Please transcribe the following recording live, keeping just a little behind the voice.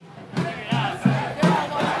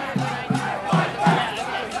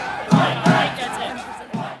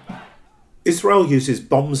Israel uses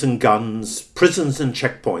bombs and guns, prisons and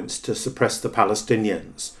checkpoints to suppress the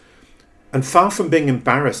Palestinians. And far from being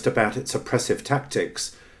embarrassed about its oppressive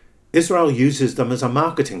tactics, Israel uses them as a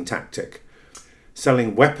marketing tactic,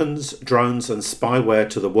 selling weapons, drones and spyware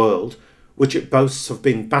to the world, which it boasts have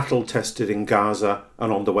been battle-tested in Gaza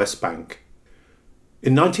and on the West Bank.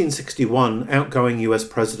 In 1961, outgoing US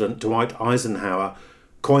President Dwight Eisenhower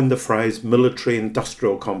coined the phrase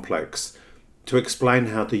military-industrial complex to explain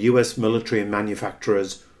how the US military and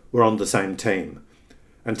manufacturers were on the same team.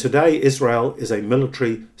 And today Israel is a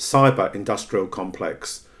military cyber-industrial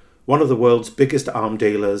complex, one of the world's biggest arms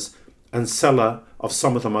dealers and seller of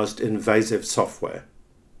some of the most invasive software.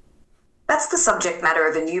 That's the subject matter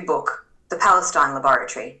of a new book, The Palestine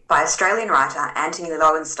Laboratory, by Australian writer Antony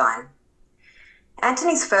Loewenstein.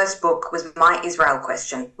 Antony's first book was My Israel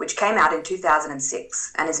Question, which came out in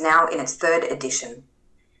 2006 and is now in its third edition.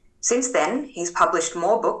 Since then, he's published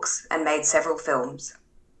more books and made several films.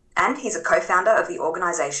 And he's a co-founder of the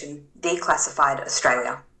organisation Declassified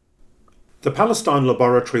Australia. The Palestine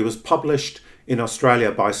Laboratory was published in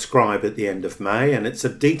Australia by Scribe at the end of May, and it's a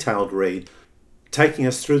detailed read, taking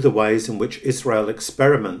us through the ways in which Israel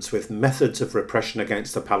experiments with methods of repression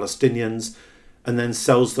against the Palestinians and then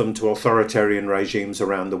sells them to authoritarian regimes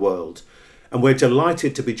around the world. And we're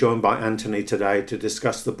delighted to be joined by Antony today to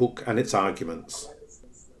discuss the book and its arguments.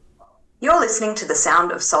 You're listening to The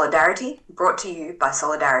Sound of Solidarity, brought to you by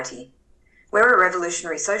Solidarity. We're a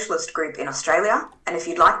revolutionary socialist group in Australia, and if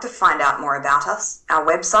you'd like to find out more about us, our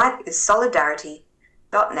website is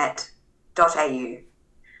solidarity.net.au.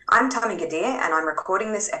 I'm Tammy Gadir, and I'm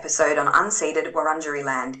recording this episode on unceded Wurundjeri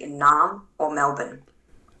land in Naarm or Melbourne.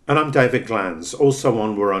 And I'm David Glanz, also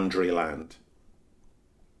on Wurundjeri land.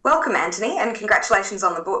 Welcome, Antony, and congratulations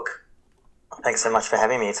on the book. Thanks so much for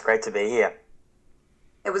having me. It's great to be here.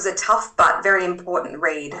 It was a tough but very important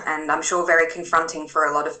read, and I'm sure very confronting for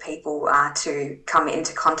a lot of people to come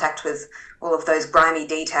into contact with all of those grimy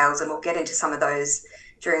details, and we'll get into some of those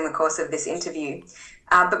during the course of this interview.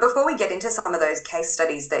 But before we get into some of those case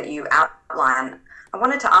studies that you outline, I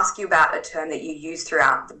wanted to ask you about a term that you use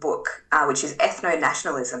throughout the book, which is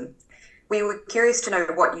ethno-nationalism. We were curious to know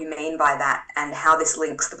what you mean by that and how this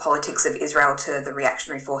links the politics of Israel to the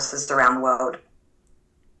reactionary forces around the world.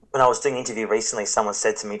 When I was doing an interview recently, someone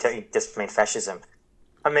said to me, "Don't you just mean fascism?"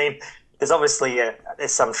 I mean, there's obviously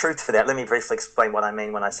there's some truth to that. Let me briefly explain what I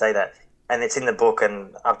mean when I say that. And it's in the book,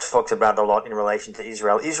 and I've talked about it a lot in relation to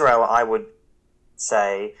Israel. Israel, I would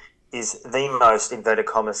say, is the most, inverted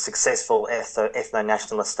commas, successful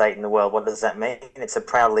ethno-nationalist state in the world. What does that mean? It's a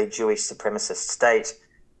proudly Jewish supremacist state.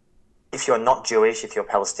 If you're not Jewish, if you're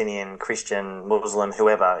Palestinian, Christian, Muslim,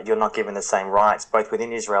 whoever, you're not given the same rights, both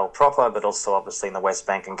within Israel proper, but also obviously in the West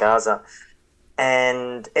Bank and Gaza.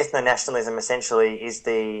 And ethno-nationalism essentially is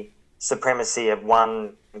the supremacy of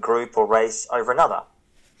one group or race over another.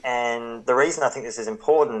 And the reason I think this is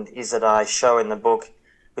important is that I show in the book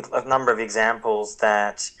with a number of examples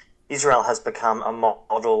that Israel has become a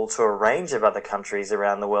model to a range of other countries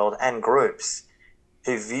around the world and groups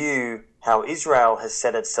who view how Israel has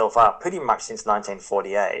set itself up pretty much since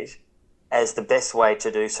 1948 as the best way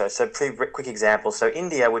to do so. So quick example. So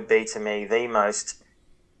India would be to me the most,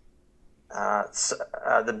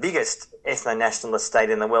 the biggest ethno-nationalist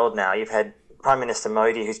state in the world now. You've had Prime Minister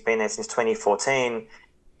Modi, who's been there since 2014.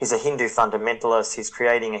 He's a Hindu fundamentalist. He's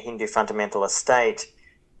creating a Hindu fundamentalist state.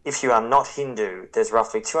 If you are not Hindu, there's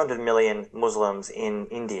roughly 200 million Muslims in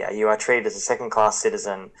India. You are treated as a second-class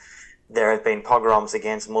citizen. There have been pogroms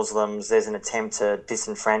against Muslims. There's an attempt to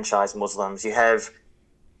disenfranchise Muslims. You have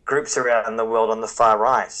groups around the world on the far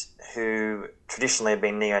right who traditionally have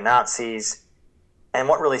been neo-Nazis. And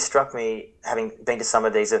what really struck me, having been to some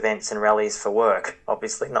of these events and rallies for work,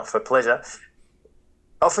 obviously, not for pleasure,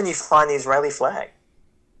 often you find the Israeli flag.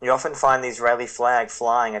 You often find the Israeli flag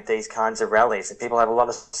flying at these kinds of rallies, and people have a lot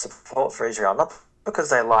of support for Israel, not because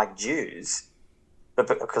they like Jews, but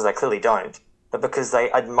because they clearly don't, but because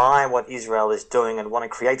they admire what Israel is doing and want to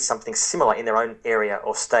create something similar in their own area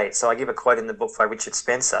or state. So I give a quote in the book by Richard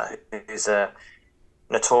Spencer, who's a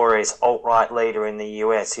notorious alt-right leader in the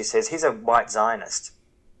US, who says he's a white Zionist.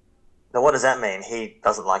 Now, what does that mean? He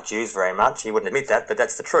doesn't like Jews very much. He wouldn't admit that, but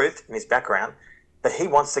that's the truth in his background. But he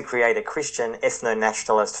wants to create a Christian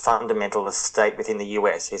ethno-nationalist fundamentalist state within the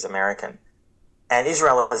US. He's American. And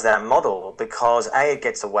Israel is that model because A, it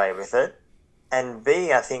gets away with it, and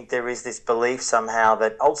B, I think there is this belief somehow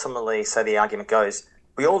that ultimately, so the argument goes,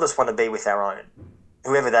 we all just want to be with our own,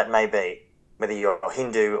 whoever that may be, whether you're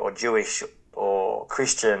Hindu or Jewish or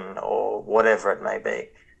Christian or whatever it may be.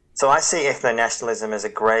 So I see ethno-nationalism as a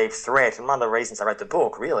grave threat, and one of the reasons I wrote the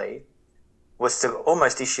book, really, was to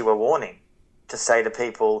almost issue a warning to say to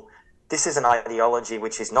people, this is an ideology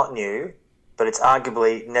which is not new, but it's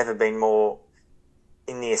arguably never been more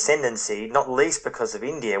in the ascendancy, not least because of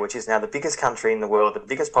India, which is now the biggest country in the world, the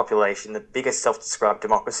biggest population, the biggest self-described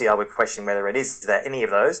democracy. I would question whether it is that any of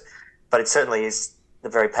those, but it certainly is the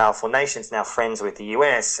very powerful nation. It's now friends with the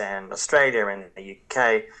US and Australia and the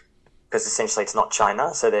UK, because essentially it's not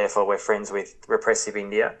China, so therefore we're friends with repressive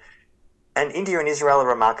India. And India and Israel are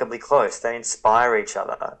remarkably close. They inspire each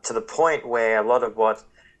other to the point where a lot of what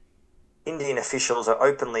Indian officials are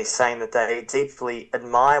openly saying that they deeply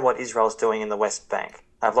admire what Israel's doing in the West Bank.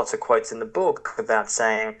 I have lots of quotes in the book about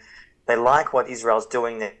saying they like what Israel's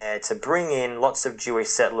doing there to bring in lots of Jewish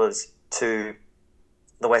settlers to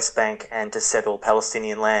the West Bank and to settle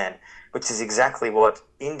Palestinian land, which is exactly what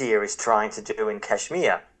India is trying to do in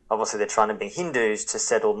Kashmir. Obviously, they're trying to bring Hindus to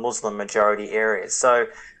settle Muslim majority areas. So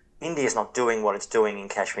India is not doing what it's doing in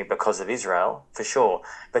Kashmir because of Israel, for sure,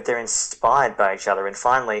 but they're inspired by each other. And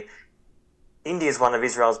finally, India is one of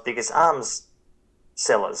Israel's biggest arms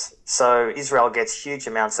sellers. So Israel gets huge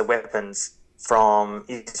amounts of weapons from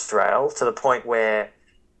Israel to the point where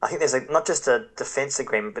I think there's not just a defense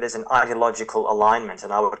agreement, but there's an ideological alignment.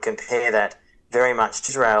 And I would compare that very much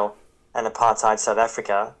to Israel and apartheid South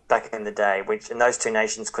Africa back in the day, and those two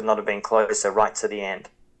nations could not have been closer right to the end.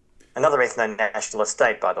 Another ethno-nationalist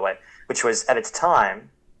state, by the way, which was at its time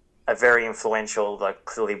a very influential,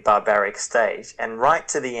 clearly barbaric state. And right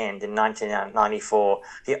to the end in 1994,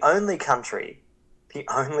 the only country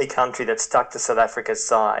that stuck to South Africa's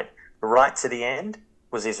side right to the end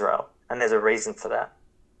was Israel. And there's a reason for that.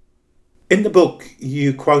 In the book,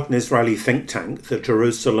 you quote an Israeli think tank, the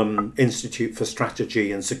Jerusalem Institute for Strategy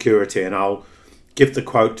and Security, and I'll give the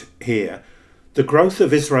quote here. The growth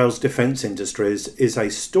of Israel's defence industries is a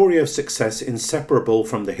story of success inseparable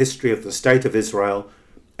from the history of the State of Israel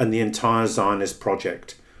and the entire Zionist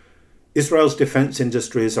project. Israel's defence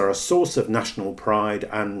industries are a source of national pride,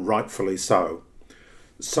 and rightfully so.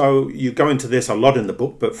 So you go into this a lot in the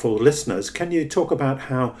book, but for listeners, can you talk about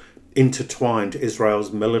how intertwined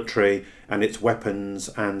Israel's military and its weapons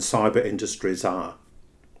and cyber industries are?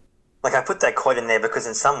 I put that quote in there because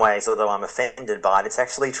in some ways, although I'm offended by it, it's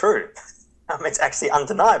actually true. It's actually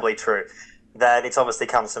undeniably true that it's obviously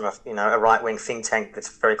comes from a right-wing think tank that's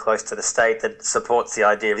very close to the state that supports the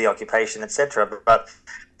idea of the occupation, etc. But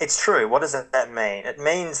it's true. What does that mean? It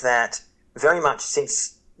means that very much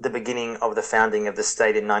since the beginning of the founding of the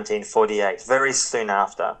state in 1948, very soon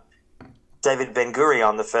after, David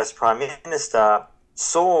Ben-Gurion, the first prime minister,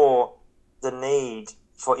 saw the need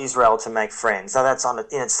for Israel to make friends. Now, that's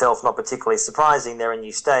in itself not particularly surprising. They're a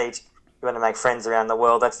new state. You want to make friends around the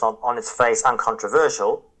world. That's not on its face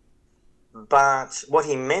uncontroversial. But what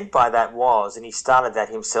he meant by that was, and he started that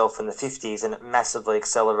himself in the 50s, and it massively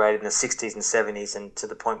accelerated in the 60s and 70s and to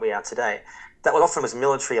the point we are today, that often was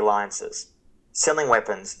military alliances, selling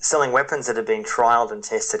weapons that had been trialled and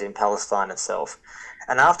tested in Palestine itself.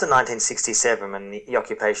 And after 1967, when the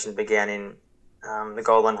occupation began in the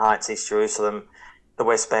Golan Heights, East Jerusalem, the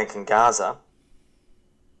West Bank and Gaza,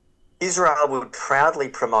 Israel would proudly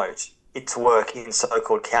promote its work in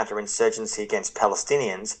so-called counterinsurgency against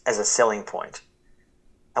Palestinians as a selling point.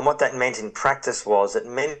 And what that meant in practice was that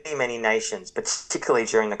many, many nations, particularly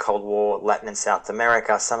during the Cold War, Latin and South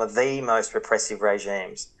America, some of the most repressive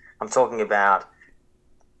regimes, I'm talking about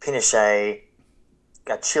Pinochet,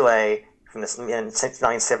 Chile, from since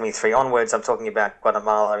 1973 onwards, I'm talking about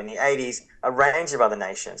Guatemala in the 80s, a range of other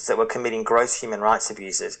nations that were committing gross human rights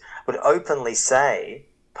abuses would openly say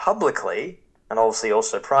publicly, and obviously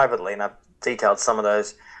also privately, and I've detailed some of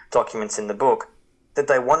those documents in the book, that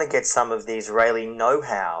they want to get some of the Israeli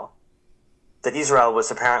know-how that Israel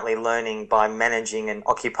was apparently learning by managing and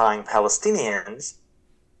occupying Palestinians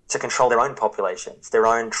to control their own populations, their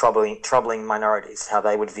own troubling minorities, how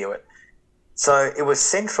they would view it. So it was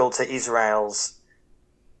central to Israel's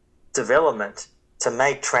development to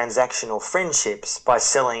make transactional friendships by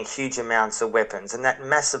selling huge amounts of weapons. And that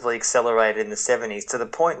massively accelerated in the 70s to the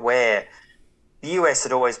point where the US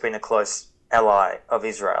had always been a close ally of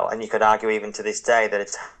Israel. And you could argue even to this day that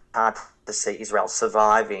it's hard to see Israel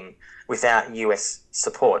surviving without US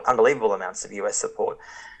support, unbelievable amounts of US support.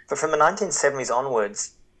 But from the 1970s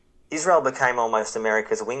onwards, Israel became almost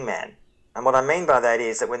America's wingman. And what I mean by that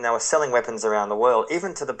is that when they were selling weapons around the world,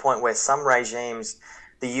 even to the point where some regimes,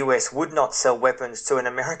 the US would not sell weapons to, and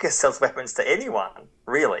America sells weapons to anyone,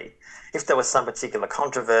 really. If there was some particular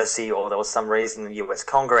controversy or there was some reason in the US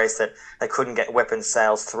Congress that they couldn't get weapons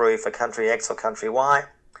sales through for country X or country Y,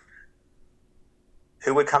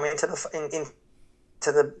 who would come into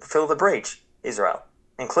fill the breach? Israel.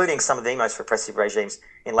 including some of the most repressive regimes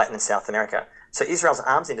in Latin and South America. So Israel's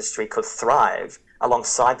arms industry could thrive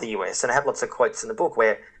alongside the US. And I have lots of quotes in the book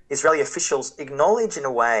where Israeli officials acknowledge in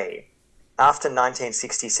a way after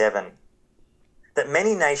 1967 that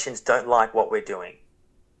many nations don't like what we're doing.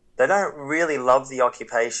 They don't really love the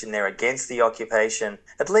occupation. They're against the occupation,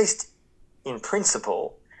 at least in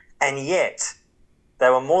principle. And yet they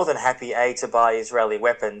were more than happy, to buy Israeli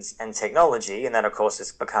weapons and technology. And that, of course,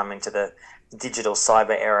 has become into the digital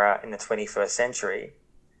cyber era in the 21st century.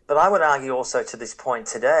 But I would argue also to this point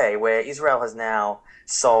today where Israel has now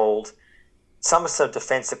sold some sort of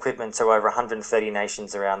defense equipment to over 130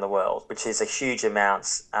 nations around the world, which is a huge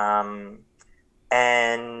amount.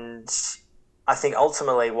 And I think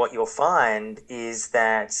ultimately what you'll find is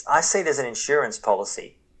that I see it as an insurance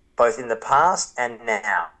policy, both in the past and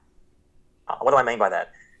now. What do I mean by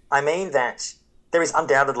that? I mean that there is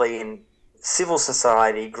undoubtedly in civil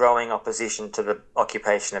society growing opposition to the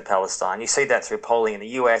occupation of Palestine. You see that through polling in the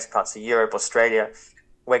US, parts of Europe, Australia,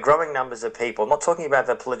 where growing numbers of people, I'm not talking about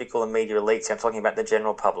the political and media elites, I'm talking about the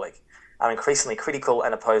general public, are increasingly critical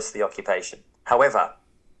and opposed to the occupation. However,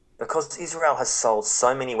 because Israel has sold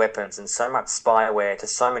so many weapons and so much spyware to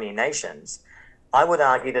so many nations, I would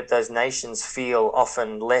argue that those nations feel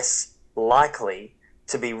often less likely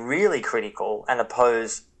to be really critical and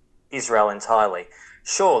oppose Israel entirely.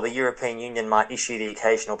 Sure, the European Union might issue the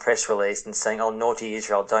occasional press release and saying, oh, naughty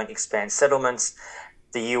Israel, don't expand settlements.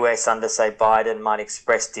 The US under, say, Biden might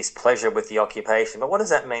express displeasure with the occupation. But what does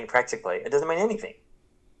that mean practically? It doesn't mean anything.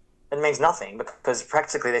 It means nothing because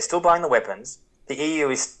practically they're still buying the weapons. The EU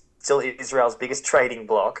is still Israel's biggest trading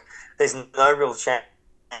bloc. There's no real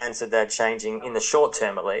chance of that changing in the short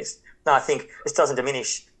term, at least. Now, I think this doesn't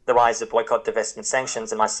diminish the rise of boycott, divestment,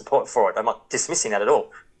 sanctions and my support for it. I'm not dismissing that at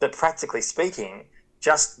all. But practically speaking,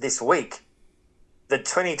 just this week, the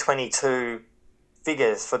 2022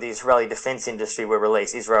 figures for the Israeli defense industry were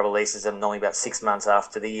released. Israel releases them normally about 6 months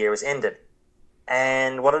after the year has ended.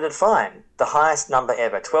 And what did it find? The highest number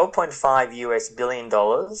ever, $12.5 billion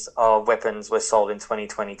of weapons were sold in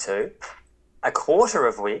 2022, a quarter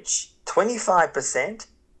of which, 25%,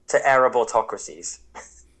 to Arab autocracies.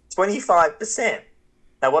 25%.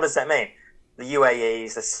 Now, what does that mean? The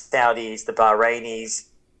UAEs, the Saudis, the Bahrainis,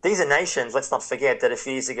 these are nations, let's not forget, that a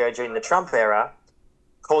few years ago during the Trump era,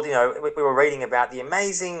 called, we were reading about the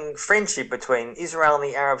amazing friendship between Israel and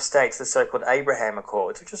the Arab states, the so-called Abraham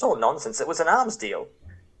Accords, which was all nonsense. It was an arms deal.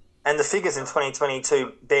 And the figures in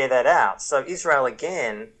 2022 bear that out. So Israel,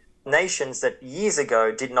 again, nations that years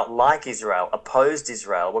ago did not like Israel, opposed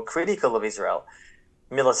Israel, were critical of Israel,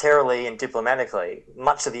 militarily and diplomatically.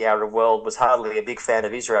 Much of the Arab world was hardly a big fan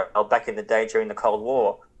of Israel back in the day during the Cold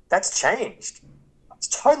War. That's changed. It's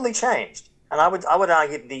totally changed. And I would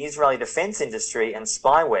argue the Israeli defense industry and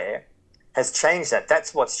spyware has changed that.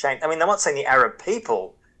 That's what's changed. I mean, I'm not saying the Arab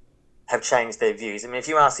people have changed their views. I mean, if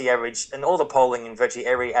you ask the average, and all the polling in virtually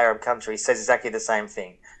every Arab country says exactly the same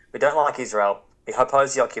thing. We don't like Israel. We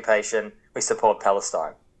oppose the occupation. We support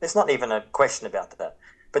Palestine. There's not even a question about that.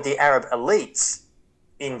 But the Arab elites,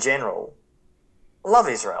 in general, love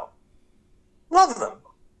Israel. Love them.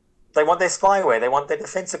 They want their spyware. They want their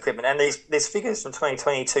defense equipment. And these figures from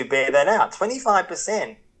 2022 bear that out.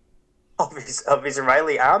 25% of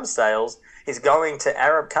Israeli arms sales is going to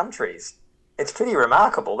Arab countries. It's pretty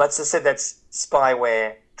remarkable. That's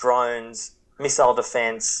spyware, drones, missile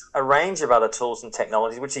defense, a range of other tools and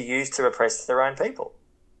technologies which are used to repress their own people.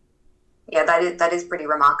 Yeah, that is pretty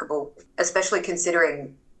remarkable, especially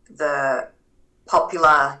considering the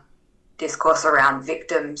popular discourse around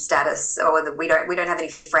victim status, or that we don't have any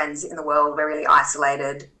friends in the world. We're really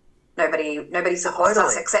isolated. Nobody supports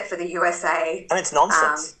us except for the USA. And it's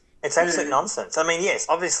nonsense. It's absolute nonsense. I mean, yes,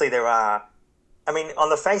 obviously there are. I mean,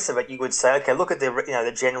 on the face of it, you would say, okay, look at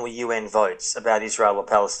the general UN votes about Israel or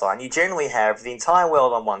Palestine. You generally have the entire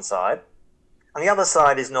world on one side. On the other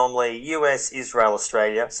side is normally US, Israel,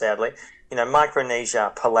 Australia, sadly,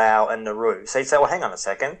 Micronesia, Palau, and Nauru. So you'd say, well, hang on a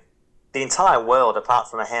second. The entire world, apart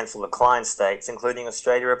from a handful of client states, including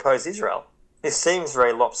Australia, oppose Israel. This seems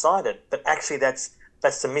very lopsided, but actually that's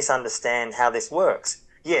to misunderstand how this works.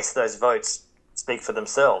 Yes, those votes speak for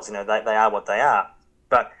themselves. They are what they are.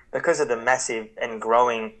 But because of the massive and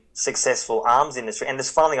growing successful arms industry, and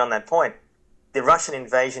just finally on that point, the Russian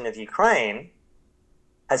invasion of Ukraine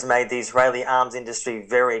has made the Israeli arms industry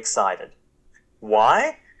very excited.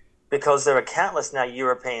 Why? Because there are countless now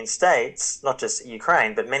European states, not just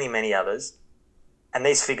Ukraine, but many, many others, and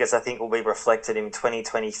these figures I think will be reflected in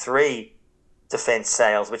 2023 defence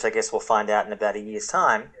sales, which I guess we'll find out in about a year's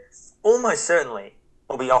time, almost certainly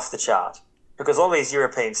will be off the chart. because all these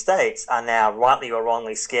European states are now, rightly or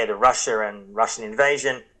wrongly, scared of Russia and Russian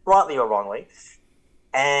invasion, rightly or wrongly,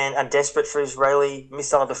 and are desperate for Israeli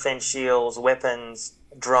missile defense shields, weapons,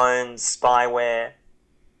 drones, spyware.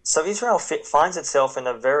 So Israel finds itself in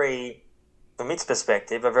a very, from its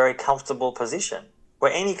perspective, a very comfortable position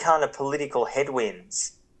where any kind of political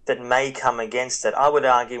headwinds that may come against it, I would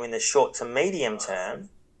argue in the short to medium term,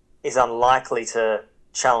 is unlikely to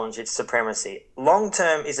challenge its supremacy. Long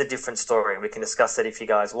term is a different story. We can discuss that if you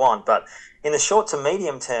guys want. But in the short to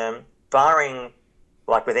medium term, barring,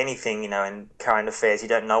 like with anything, in current affairs, you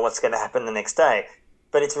don't know what's going to happen the next day.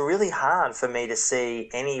 But it's really hard for me to see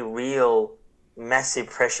any real massive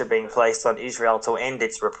pressure being placed on Israel to end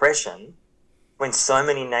its repression when so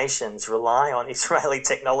many nations rely on Israeli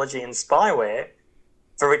technology and spyware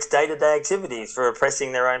for its day-to-day activities, for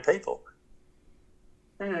oppressing their own people.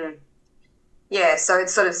 Mm. Yeah, so it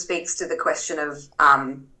sort of speaks to the question of,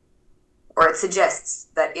 or it suggests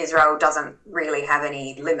that Israel doesn't really have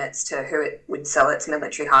any limits to who it would sell its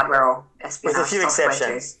military hardware or espionage With a few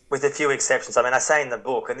exceptions. With a few exceptions. I mean, I say in the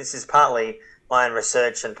book, and this is partly my own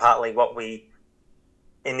research and partly what we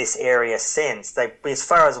in this area sense, as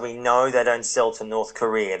far as we know, they don't sell to North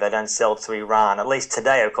Korea, they don't sell to Iran. At least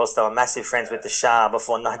today, of course, they were massive friends with the Shah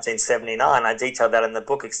before 1979. I detailed that in the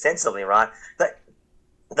book extensively, right? They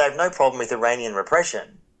have no problem with Iranian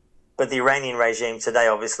repression, but the Iranian regime today,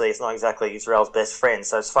 obviously, is not exactly Israel's best friend.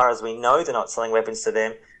 So as far as we know, they're not selling weapons to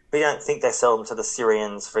them. We don't think they sell them to the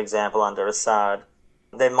Syrians, for example, under Assad.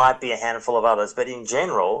 There might be a handful of others, but in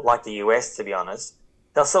general, like the US, to be honest,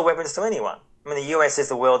 they'll sell weapons to anyone. I mean, the US is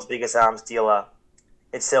the world's biggest arms dealer.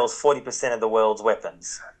 It sells 40% of the world's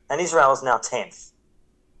weapons. And Israel is now 10th.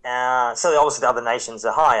 So obviously the other nations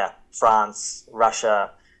are higher. France,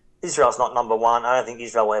 Russia. Israel's not number one. I don't think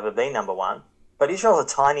Israel will ever be number one. But Israel's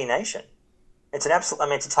a tiny nation. It's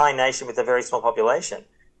it's a tiny nation with a very small population.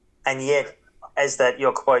 And yet, as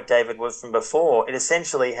your quote, David, was from before, it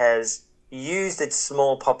essentially has used its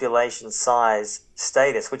small population size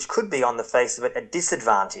status, which could be on the face of it a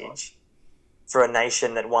disadvantage for a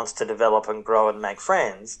nation that wants to develop and grow and make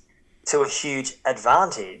friends, to a huge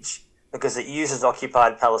advantage because it uses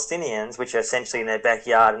occupied Palestinians, which are essentially in their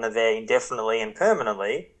backyard and are there indefinitely and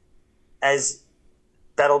permanently, as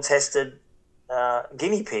battle-tested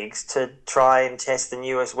guinea pigs to try and test the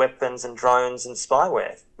newest weapons and drones and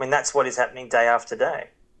spyware. I mean, that's what is happening day after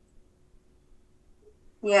day.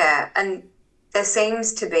 Yeah, and there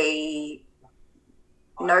seems to be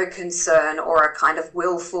no concern or a kind of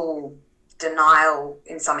willful denial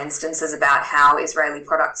in some instances about how Israeli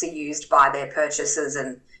products are used by their purchasers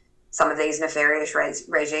and some of these nefarious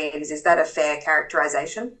regimes. Is that a fair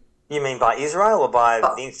characterization? You mean by Israel or by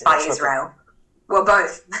the international? By Israel. Well,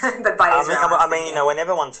 both, but by Israel. I mean, when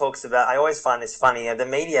everyone talks about, I always find this funny, the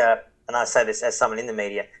media, and I say this as someone in the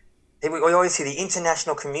media, we always see the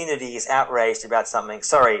international community is outraged about something.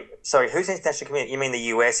 Sorry, who's the international community? You mean the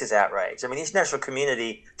US is outraged? I mean, the international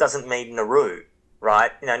community doesn't mean Nauru,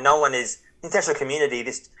 right? No one is. International community,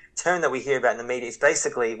 this term that we hear about in the media, is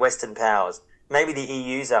basically Western powers. Maybe the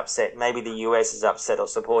EU's upset, maybe the US is upset or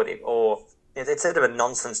supportive, or it's sort of a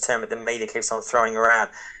nonsense term that the media keeps on throwing around.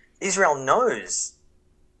 Israel knows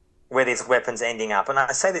where these weapons are ending up. And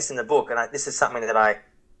I say this in the book, and this is something that I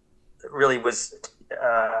really was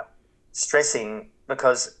stressing,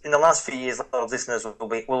 because in the last few years, a lot of listeners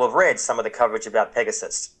will have read some of the coverage about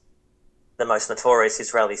Pegasus, the most notorious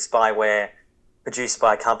Israeli spyware produced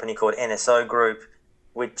by a company called NSO Group,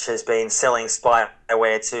 which has been selling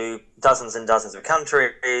spyware to dozens and dozens of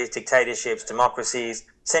countries, dictatorships, democracies,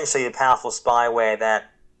 essentially the powerful spyware that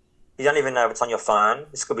you don't even know if it's on your phone.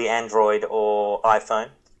 This could be Android or iPhone,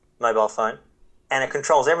 mobile phone, and it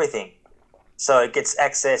controls everything. So it gets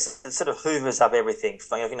access, it sort of hoovers up everything,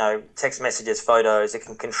 text messages, photos. It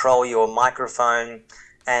can control your microphone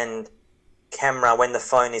and camera when the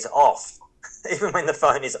phone is off, even when the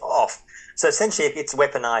phone is off. So essentially, it's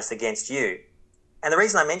weaponized against you. And the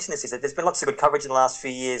reason I mention this is that there's been lots of good coverage in the last few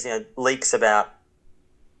years, leaks about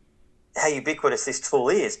how ubiquitous this tool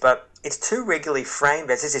is, but it's too regularly framed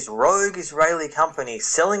as this rogue Israeli company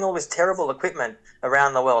selling all this terrible equipment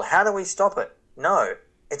around the world. How do we stop it? No,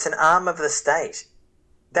 it's an arm of the state.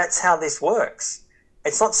 That's how this works.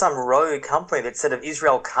 It's not some rogue company that sort of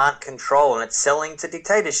Israel can't control and it's selling to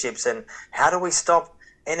dictatorships. And how do we stop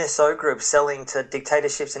NSO Group selling to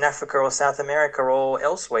dictatorships in Africa or South America or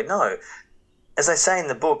elsewhere? No. As I say in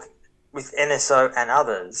the book, with NSO and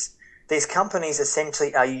others, these companies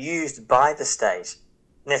essentially are used by the state.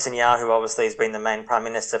 Netanyahu obviously has been the main prime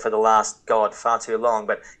minister for the last, far too long,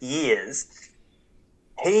 but years.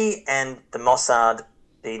 He and the Mossad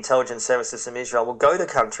the intelligence services from Israel will go to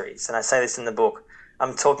countries, and I say this in the book,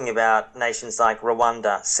 I'm talking about nations like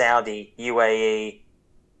Rwanda, Saudi, UAE,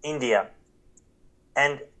 India,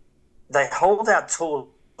 and they hold out tools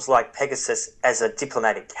like Pegasus as a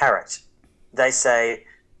diplomatic carrot. They say,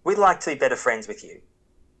 we'd like to be better friends with you.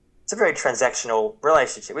 It's a very transactional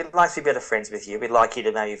relationship. We'd like to be better friends with you. We'd like you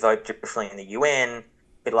to maybe vote differently in the UN.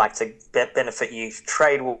 We'd like to benefit you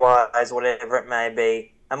trade-wise, whatever it may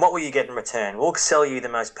be. And what will you get in return? We'll sell you the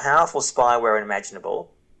most powerful spyware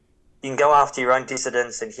imaginable. You can go after your own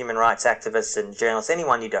dissidents and human rights activists and journalists,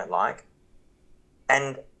 anyone you don't like.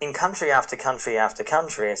 And in country after country after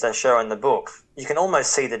country, as I show in the book, you can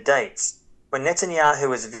almost see the dates. When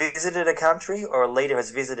Netanyahu has visited a country or a leader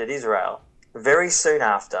has visited Israel, very soon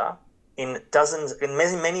after, in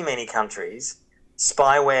many countries,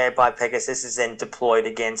 spyware by Pegasus is then deployed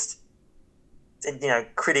against,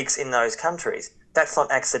 critics in those countries. That's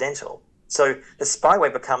not accidental. So the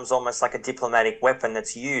spyware becomes almost like a diplomatic weapon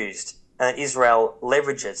that's used and that Israel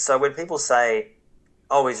leverages. So when people say,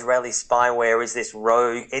 oh, Israeli spyware is this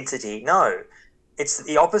rogue entity, no, it's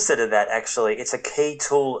the opposite of that, actually. It's a key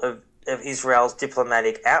tool of Israel's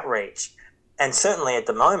diplomatic outreach. And certainly at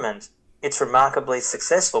the moment, it's remarkably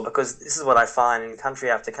successful because this is what I find in country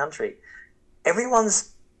after country. They're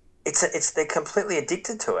completely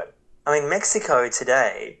addicted to it. I mean, Mexico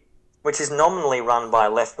today, which is nominally run by a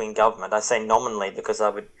left-wing government. I say nominally because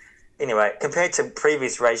compared to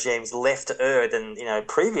previous regimes, left-er than,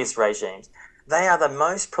 previous regimes, they are the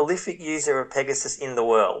most prolific user of Pegasus in the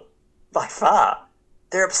world, by far.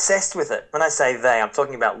 They're obsessed with it. When I say they, I'm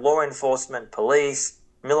talking about law enforcement, police,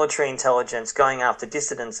 military intelligence, going after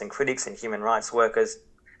dissidents and critics and human rights workers.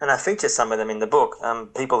 And I feature some of them in the book,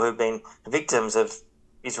 people who've been victims of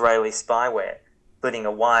Israeli spyware, including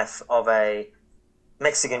a wife of a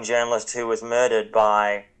Mexican journalist who was murdered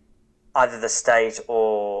by either the state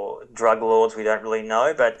or drug lords, we don't really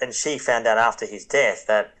know, and she found out after his death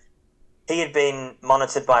that he had been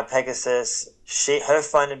monitored by Pegasus, her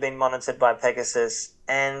phone had been monitored by Pegasus,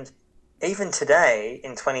 and even today,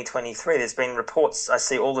 in 2023, there's been reports I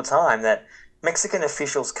see all the time that Mexican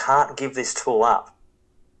officials can't give this tool up.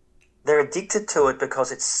 They're addicted to it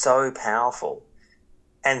because it's so powerful.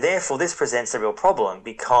 And therefore, this presents a real problem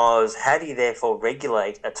because how do you therefore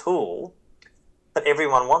regulate a tool that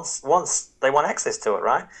everyone wants? They want access to it,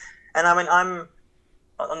 right? And I mean, I'm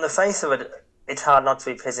on the face of it, it's hard not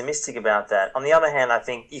to be pessimistic about that. On the other hand, I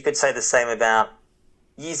think you could say the same about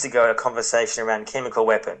years ago, a conversation around chemical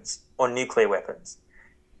weapons or nuclear weapons.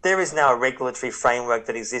 There is now a regulatory framework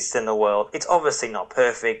that exists in the world. It's obviously not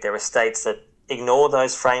perfect. There are states that ignore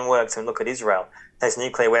those frameworks and look at Israel. There's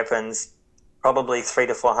nuclear weapons, probably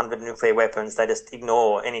 300 to 400 nuclear weapons. They just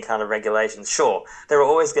ignore any kind of regulations. Sure, there are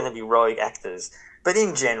always going to be rogue actors. But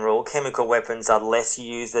in general, chemical weapons are less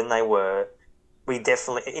used than they were. We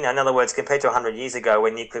definitely, in other words, compared to 100 years ago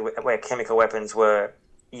where chemical weapons were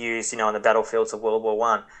used, on the battlefields of World War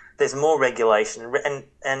One, there's more regulation.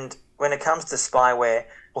 And when it comes to spyware,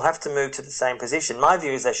 we'll have to move to the same position. My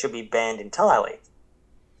view is they should be banned entirely.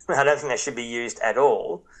 I don't think they should be used at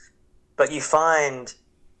all. But you find,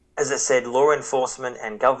 as I said, law enforcement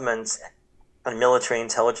and governments and military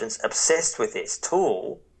intelligence obsessed with this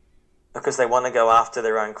tool because they want to go after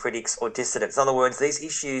their own critics or dissidents. In other words, these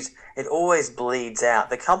issues, it always bleeds out.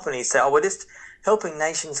 The companies say, we're just helping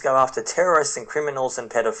nations go after terrorists and criminals and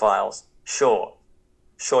pedophiles. Sure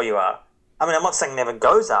you are. I mean, I'm not saying it never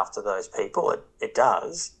goes after those people. It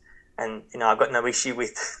does. And, I've got no issue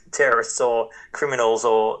with terrorists or criminals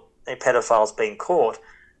or pedophiles being caught.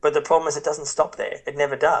 But the problem is it doesn't stop there. It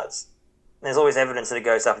never does. And there's always evidence that it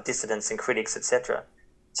goes after dissidents and critics, etc.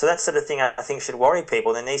 So that sort of thing I think should worry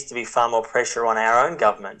people. There needs to be far more pressure on our own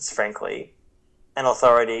governments, frankly, and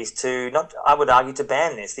authorities I would argue, to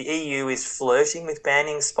ban this. The EU is flirting with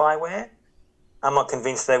banning spyware. I'm not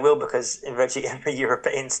convinced they will because in virtually every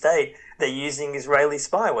European state, they're using Israeli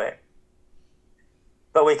spyware.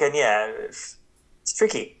 But we can, it's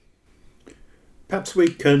tricky. Perhaps we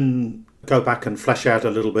can go back and flesh out a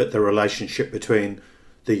little bit the relationship between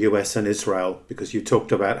the US and Israel, because you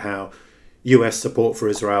talked about how US support for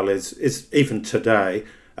Israel is even today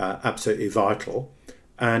absolutely vital.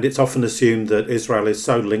 And it's often assumed that Israel is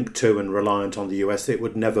so linked to and reliant on the US it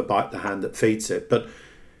would never bite the hand that feeds it. But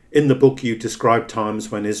in the book you describe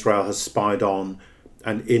times when Israel has spied on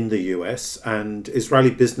and in the US, and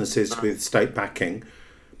Israeli businesses with state backing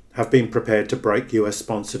have been prepared to break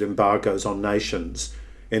US-sponsored embargoes on nations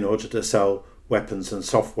in order to sell weapons and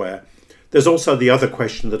software. There's also the other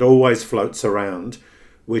question that always floats around,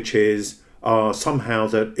 which is somehow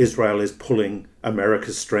that Israel is pulling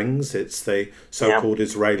America's strings. It's the so-called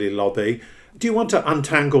Israeli lobby. Do you want to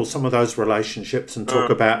untangle some of those relationships and talk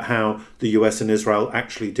about how the US and Israel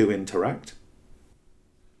actually do interact?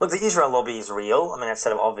 Look, the Israel lobby is real. I mean, it's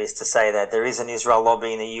sort of obvious to say that there is an Israel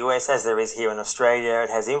lobby in the US, as there is here in Australia. It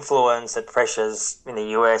has influence. It pressures in the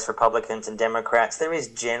US Republicans and Democrats. There is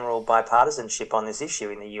general bipartisanship on this issue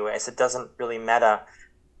in the US. It doesn't really matter,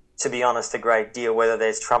 to be honest, a great deal whether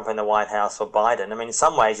there's Trump in the White House or Biden. I mean, in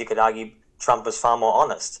some ways, you could argue Trump was far more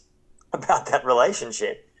honest about that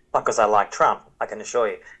relationship. Not because I like Trump, I can assure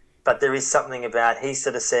you. But there is something about, he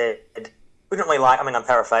sort of said, we don't really like, I mean, I'm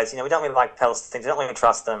paraphrasing, we don't really like Palestinians, we don't really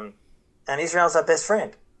trust them, and Israel's our best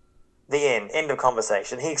friend. The end of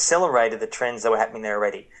conversation. He accelerated the trends that were happening there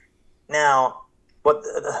already. Now, what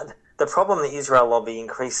the problem the Israel lobby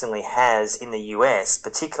increasingly has in the US,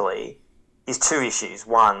 particularly, is two issues.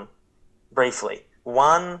 One,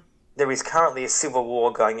 there is currently a civil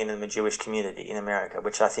war going on in the Jewish community in America,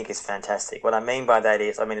 which I think is fantastic. What I mean by that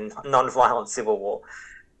is, a non-violent civil war.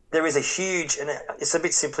 There is a huge, and it's a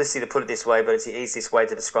bit simplistic to put it this way, but it's the easiest way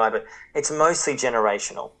to describe it. It's mostly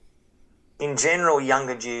generational. In general,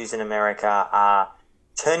 younger Jews in America are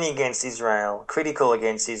turning against Israel, critical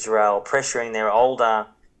against Israel, pressuring their older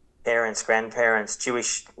parents, grandparents,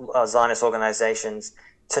 Jewish Zionist organizations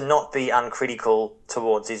to not be uncritical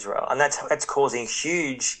towards Israel. And that's causing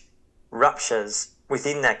huge ruptures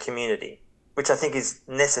within that community, which I think is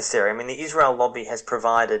necessary. I mean, the Israel lobby has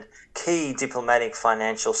provided key diplomatic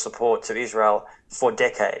financial support to Israel for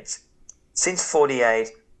decades, since 1948,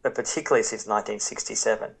 but particularly since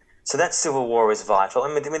 1967. So that civil war is vital.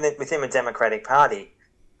 And within the Democratic Party,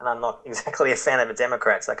 and I'm not exactly a fan of the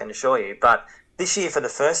Democrats, I can assure you, but this year, for the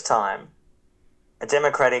first time, a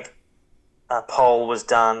Democratic poll was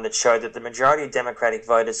done that showed that the majority of Democratic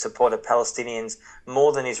voters supported Palestinians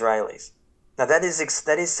more than Israelis. Now, that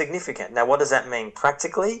is significant. Now, what does that mean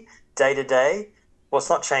practically, day to day? Well, it's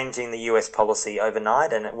not changing the US policy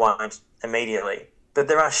overnight, and it won't immediately. But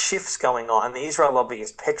there are shifts going on, and the Israel lobby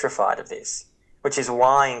is petrified of this, which is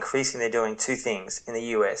why increasingly they're doing two things in the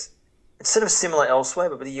US. It's sort of similar elsewhere,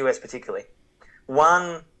 but with the US particularly.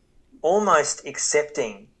 One, almost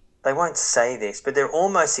accepting, they won't say this, but they're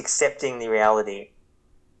almost accepting the reality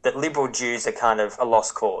that liberal Jews are kind of a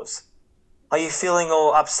lost cause. Are you feeling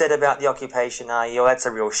all upset about the occupation? Are you? Oh, that's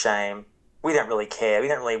a real shame. We don't really care. We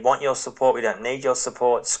don't really want your support. We don't need your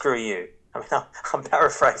support. Screw you. I mean, I'm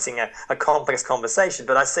paraphrasing a complex conversation,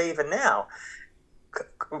 but I see even now,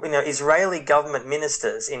 Israeli government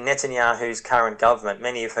ministers in Netanyahu's current government,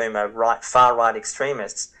 many of whom are far-right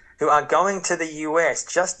extremists, who are going to the US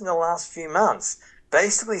just in the last few months,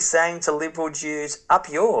 basically saying to liberal Jews, up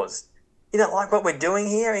yours. You don't like what we're doing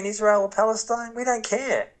here in Israel or Palestine? We don't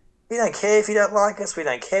care. We don't care if you don't like us. We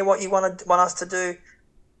don't care what you want us to do.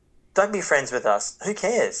 Don't be friends with us. Who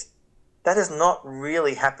cares? That has not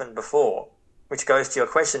really happened before, which goes to your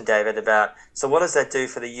question, David, about, so what does that do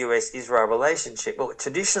for the US-Israel relationship? Well,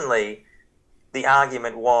 traditionally, the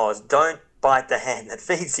argument was, don't bite the hand that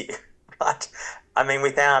feeds you. Right? I mean,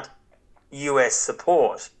 without US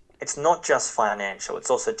support, it's not just financial, it's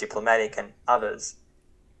also diplomatic and others.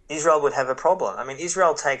 Israel would have a problem. I mean,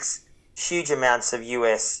 Israel takes huge amounts of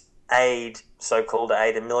US aid, so-called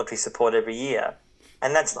aid, and military support every year.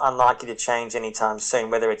 And that's unlikely to change anytime soon,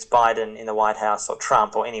 whether it's Biden in the White House or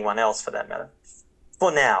Trump or anyone else for that matter,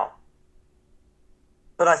 for now.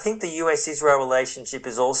 But I think the US-Israel relationship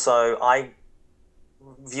is also, I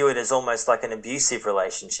view it as almost like an abusive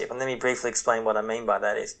relationship. And let me briefly explain what I mean by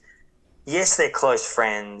that is, yes, they're close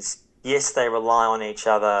friends. Yes, they rely on each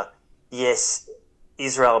other. Yes,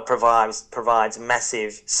 Israel provides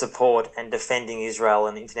massive support and defending Israel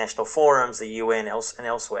in international forums, the UN and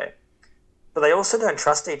elsewhere. But they also don't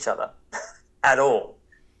trust each other at all.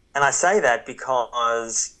 And I say that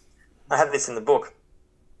because I have this in the book.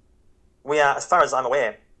 We are, as far as I'm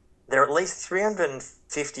aware, there are at least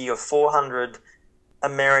 350 or 400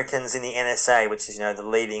 Americans in the NSA, which is, the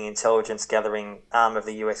leading intelligence gathering arm of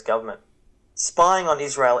the US government, spying on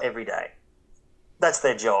Israel every day. That's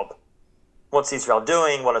their job. What's Israel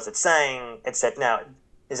doing? What is it saying? Etc. Now,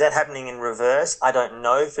 is that happening in reverse? I don't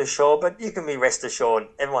know for sure, but you can be rest assured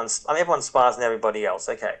everyone spies on everybody else.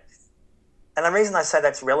 Okay. And the reason I say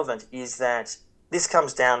that's relevant is that this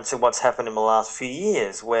comes down to what's happened in the last few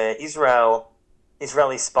years, where Israeli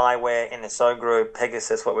spyware, NSO group,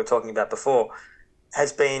 Pegasus, what we were talking about before,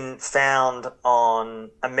 has been found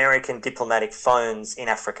on American diplomatic phones in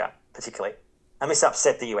Africa, particularly. And this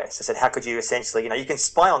upset the US. I said, how could you essentially, you can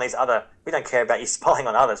spy on these other, we don't care about you spying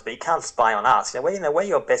on others, but you can't spy on us. We're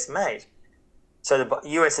your best mate. So the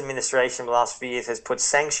US administration in the last few years has put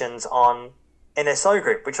sanctions on NSO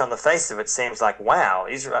group, which on the face of it seems like, wow,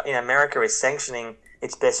 America is sanctioning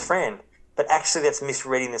its best friend. but actually that's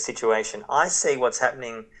misreading the situation. I see what's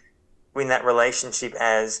happening in that relationship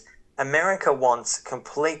as America wants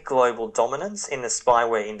complete global dominance in the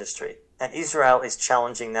spyware industry, and Israel is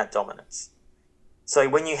challenging that dominance. So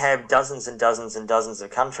when you have dozens and dozens and dozens of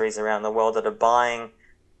countries around the world that are buying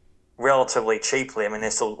relatively cheaply, I mean,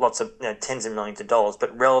 there's still lots of tens of millions of dollars,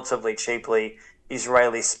 but relatively cheaply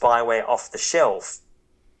Israeli spyware off the shelf,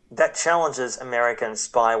 that challenges American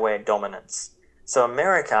spyware dominance. So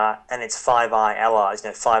America and its Five Eye allies,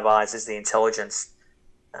 Five Eyes is the intelligence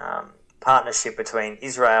partnership between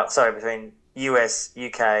between US,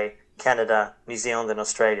 UK, Canada, New Zealand and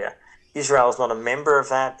Australia. Israel is not a member of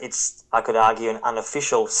that. It's, I could argue, an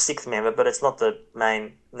unofficial sixth member, but it's not the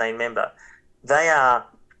main member. They are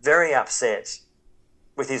very upset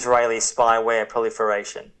with Israeli spyware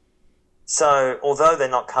proliferation. So although they're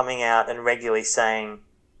not coming out and regularly saying,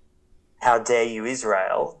 how dare you,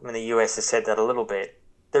 Israel? I mean, the US has said that a little bit.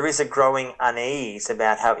 There is a growing unease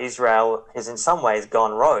about how Israel has in some ways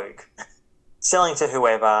gone rogue, selling to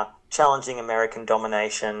whoever, challenging American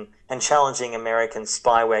domination, and challenging American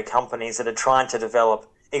spyware companies that are trying to develop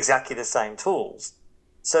exactly the same tools.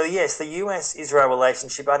 So yes, the US-Israel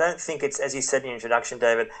relationship, I don't think it's, as you said in your introduction,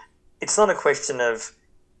 David, it's not a question of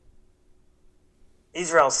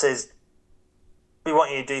Israel says, we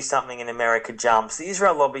want you to do something and America jumps. The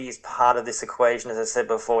Israel lobby is part of this equation, as I said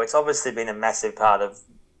before. It's obviously been a massive part of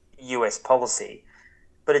US policy,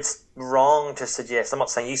 but it's wrong to suggest, I'm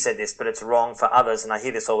not saying you said this, but it's wrong for others, and I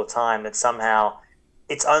hear this all the time, that somehow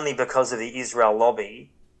it's only because of the Israel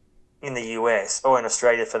lobby in the US, or in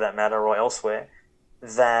Australia for that matter, or elsewhere,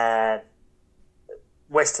 that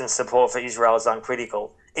Western support for Israel is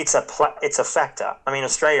uncritical. It's a factor. I mean,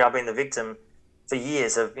 Australia, I've been the victim for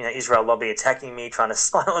years of Israel lobby attacking me, trying to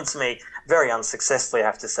silence me, very unsuccessfully, I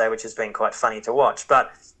have to say, which has been quite funny to watch.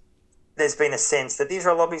 But there's been a sense that the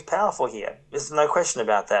Israel lobby is powerful here. There's no question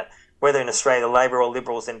about that. Whether in Australia the Labor or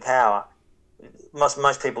Liberals in power,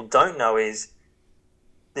 most people don't know is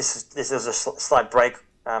this is a slight break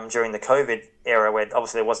during the COVID era where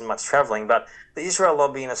obviously there wasn't much travelling, but the Israel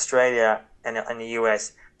lobby in Australia and the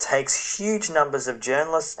US takes huge numbers of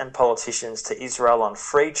journalists and politicians to Israel on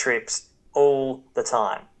free trips all the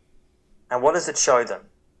time. And what does it show them?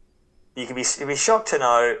 You'd be shocked to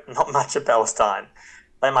know not much of Palestine.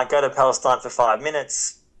 They might go to Palestine for 5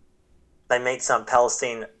 minutes. They meet some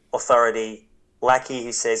Palestine Authority lackey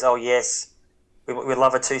who says, oh yes, we'd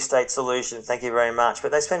love a two-state solution, thank you very much.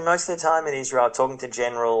 But they spend most of their time in Israel talking to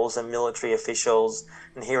generals and military officials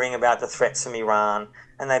and hearing about the threats from Iran,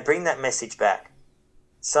 and they bring that message back.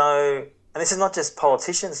 So, and this is not just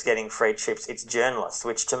politicians getting free trips, it's journalists,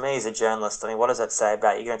 which to me as a journalist, I mean, what does that say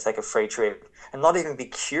about you're going to take a free trip and not even be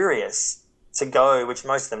curious to go, which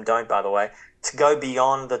most of them don't, by the way, to go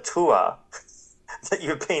beyond the tour that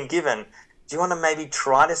you've been given. Do you want to maybe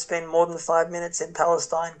try to spend more than 5 minutes in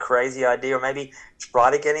Palestine? Crazy idea. Or maybe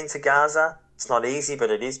try to get into Gaza. It's not easy,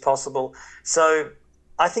 but it is possible. So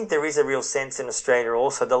I think there is a real sense in Australia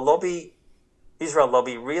also. The lobby, Israel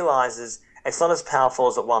lobby, realises it's not as powerful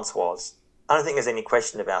as it once was. I don't think there's any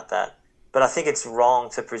question about that. But I think it's wrong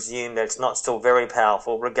to presume that it's not still very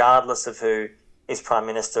powerful, regardless of who is Prime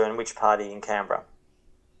Minister and which party in Canberra.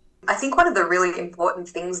 I think one of the really important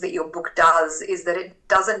things that your book does is that it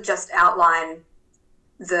doesn't just outline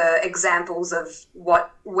the examples of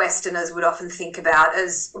what Westerners would often think about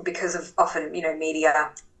as, because of often,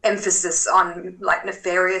 media emphasis on like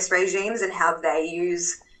nefarious regimes and how they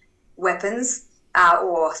use weapons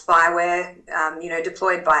or spyware,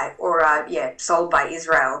 deployed by or sold by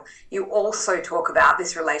Israel. You also talk about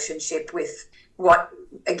this relationship with what,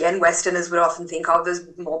 again, Westerners would often think of as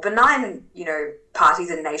more benign, parties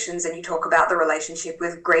and nations. And you talk about the relationship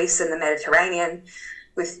with Greece and the Mediterranean,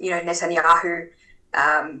 with, Netanyahu,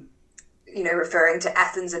 referring to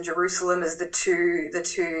Athens and Jerusalem as the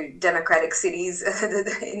two democratic cities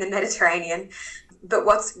in the Mediterranean. But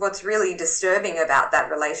what's really disturbing about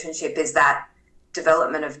that relationship is that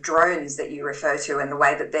development of drones that you refer to and the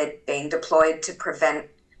way that they're being deployed to prevent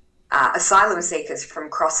asylum seekers from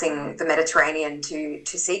crossing the Mediterranean to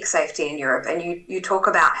seek safety in Europe. And you talk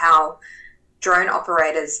about how drone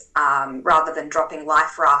operators, rather than dropping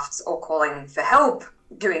life rafts or calling for help,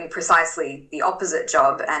 doing precisely the opposite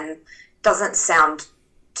job, and doesn't sound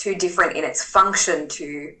too different in its function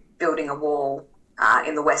to building a wall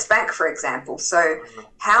in the West Bank, for example. So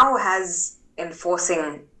how has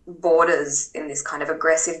enforcing borders in this kind of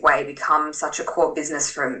aggressive way become such a core business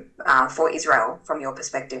for Israel, from your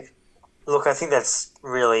perspective? Look, I think that's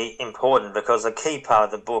really important because a key part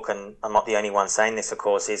of the book, and I'm not the only one saying this, of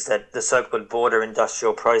course, is that the so-called border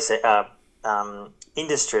industrial process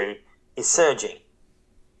industry is surging.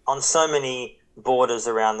 on so many borders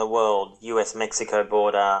around the world, US-Mexico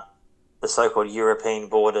border, the so-called European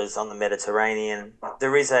borders on the Mediterranean,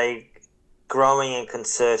 there is a growing and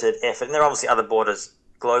concerted effort, and there are obviously other borders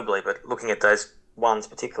globally, but looking at those ones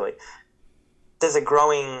particularly, there's a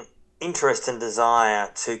growing interest and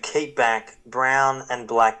desire to keep back brown and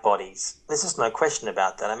black bodies. There's just no question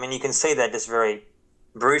about that. I mean, you can see that just very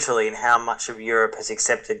brutally in how much of Europe has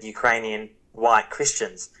accepted Ukrainian white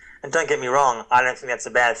Christians. And don't get me wrong, I don't think that's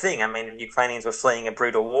a bad thing. I mean, Ukrainians were fleeing a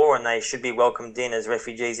brutal war and they should be welcomed in as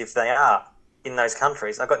refugees if they are in those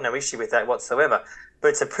countries. I've got no issue with that whatsoever. But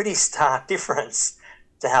it's a pretty stark difference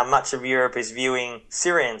to how much of Europe is viewing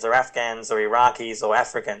Syrians or Afghans or Iraqis or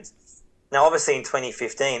Africans. Now, obviously in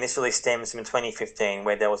 2015, this really stems from 2015,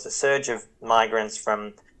 where there was a surge of migrants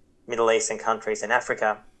from Middle Eastern countries and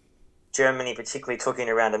Africa. Germany particularly took in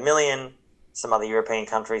around 1 million. Some other European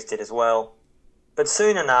countries did as well. But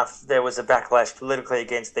soon enough, there was a backlash politically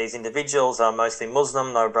against these individuals. They were mostly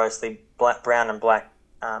Muslim, they were mostly brown and black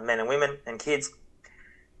men and women and kids.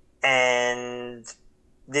 And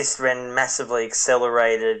this then massively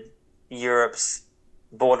accelerated Europe's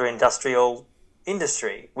border industrial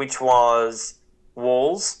industry, which was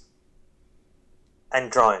walls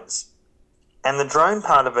and drones. And the drone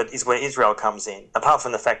part of it is where Israel comes in, apart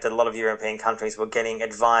from the fact that a lot of European countries were getting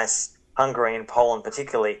advice, Hungary and Poland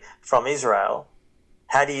particularly, from Israel.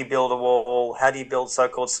 How do you build a wall? How do you build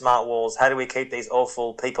so-called smart walls? How do we keep these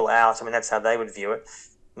awful people out? I mean, that's how they would view it.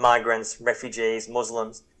 Migrants, refugees,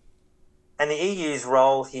 Muslims. And the EU's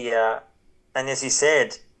role here, and as you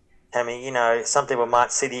said, Tammy, you know, some people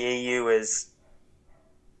might see the EU as,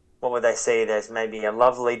 what would they see it as, maybe a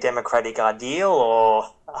lovely democratic ideal, or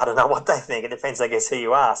I don't know what they think. It depends, I guess, who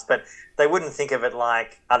you ask. But they wouldn't think of it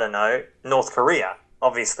like, I don't know, North Korea,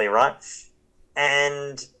 obviously, right?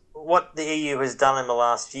 And what the EU has done in the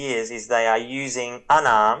last years is they are using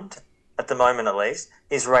unarmed, at the moment at least,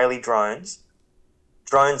 Israeli drones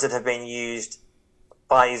that have been used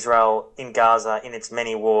by Israel in Gaza in its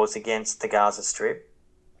many wars against the Gaza Strip.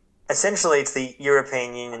 Essentially, it's the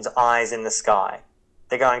European Union's eyes in the sky.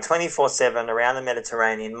 They're going 24/7 around the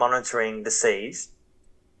Mediterranean, monitoring the seas.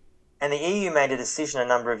 And the EU made a decision a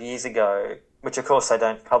number of years ago, which of course they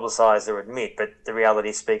don't publicise or admit, but the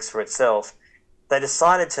reality speaks for itself. They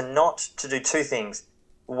decided to do two things.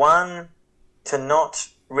 One, to not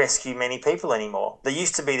rescue many people anymore. There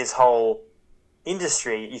used to be this whole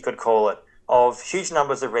industry, you could call it, of huge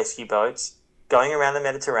numbers of rescue boats going around the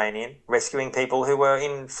Mediterranean, rescuing people who were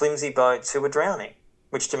in flimsy boats who were drowning,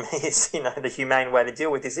 which to me is, the humane way to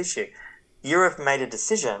deal with this issue. Europe made a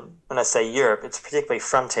decision, when I say Europe, it's particularly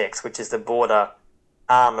Frontex, which is the border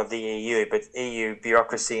arm of the EU, but EU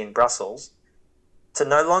bureaucracy in Brussels, to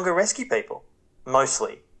no longer rescue people,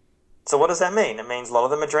 mostly. So what does that mean? It means a lot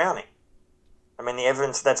of them are drowning. I mean, the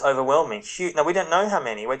evidence, that's overwhelming. Now, we don't know how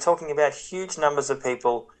many. We're talking about huge numbers of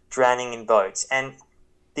people drowning in boats. And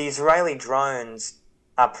the Israeli drones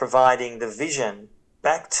are providing the vision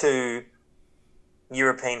back to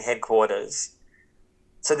European headquarters.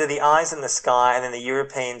 So they're the eyes in the sky, and then the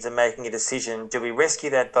Europeans are making a decision. Do we rescue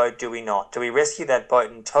that boat? Do we not? Do we rescue that boat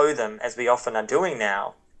and tow them, as we often are doing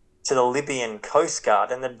now, to the Libyan Coast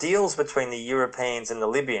Guard? And the deals between the Europeans and the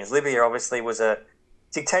Libyans. Libya obviously was a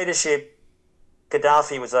dictatorship.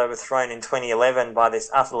 Gaddafi was overthrown in 2011 by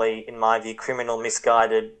this utterly, in my view, criminal,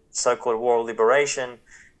 misguided so-called war of liberation.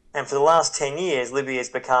 And for the last 10 years, Libya has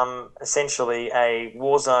become essentially a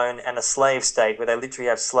war zone and a slave state where they literally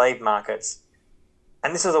have slave markets.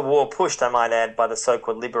 And this was a war pushed, I might add, by the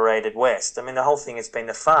so-called liberated West. I mean, the whole thing has been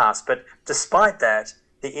a farce. But despite that,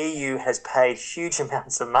 the EU has paid huge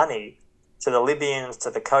amounts of money to the Libyans, to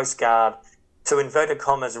the Coast Guard, to, inverted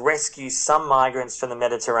commas, rescue some migrants from the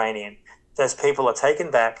Mediterranean. Those people are taken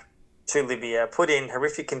back to Libya, put in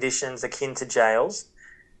horrific conditions akin to jails,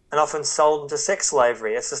 and often sold into sex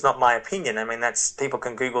slavery. It's just not my opinion. I mean, people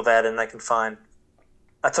can Google that and they can find,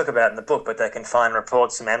 I talk about it in the book, but they can find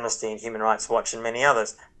reports from Amnesty and Human Rights Watch and many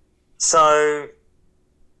others. So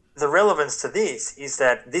the relevance to this is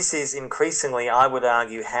that this is increasingly, I would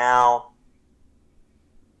argue, how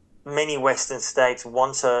many Western states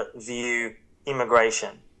want to view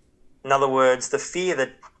immigration. In other words, the fear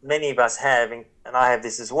that many of us have, and I have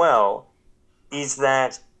this as well, is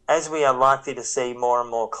that as we are likely to see more and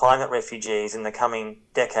more climate refugees in the coming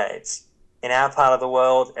decades, in our part of the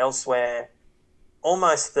world, elsewhere,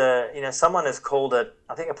 almost someone has called it,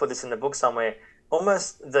 I think I put this in the book somewhere,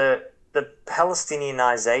 almost the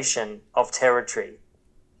Palestinianization of territory.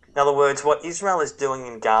 In other words, what Israel is doing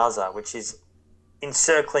in Gaza, which is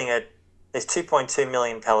encircling it, there's 2.2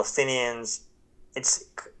 million Palestinians. It's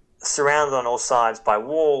surrounded on all sides by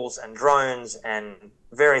walls and drones and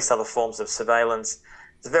various other forms of surveillance.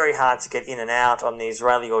 It's very hard to get in and out on the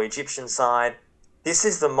Israeli or Egyptian side. This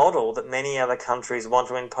is the model that many other countries want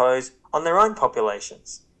to impose on their own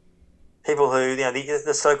populations. People who,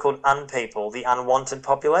 the so-called unpeople, the unwanted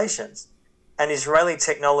populations. And Israeli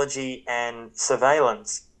technology and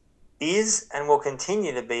surveillance is and will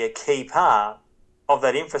continue to be a key part of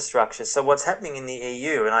that infrastructure. So what's happening in the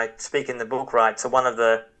EU, and I speak in the book, right, to one of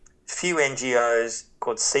the few NGOs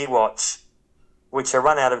called Sea-Watch, which are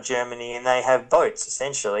run out of Germany, and they have boats,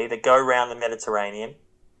 essentially, that go around the Mediterranean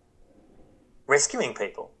rescuing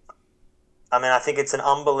people. I mean, I think it's an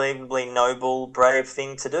unbelievably noble, brave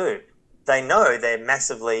thing to do. They know they're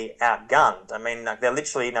massively outgunned. I mean, they're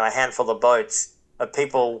literally, a handful of boats of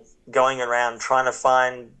people going around trying to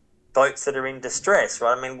find boats that are in distress,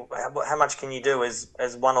 right? I mean, how much can you do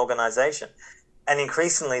as one organisation? And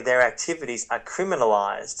increasingly, their activities are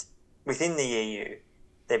criminalised within the EU.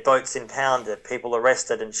 Their boats impounded, people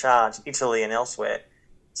arrested and charged, Italy and elsewhere.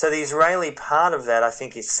 So the Israeli part of that, I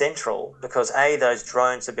think, is central because, A, those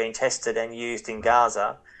drones are being tested and used in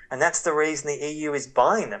Gaza, and that's the reason the EU is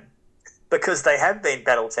buying them, because they have been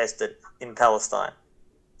battle-tested in Palestine.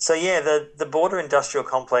 So, yeah, the border industrial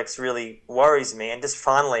complex really worries me. And just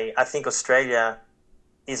finally, I think Australia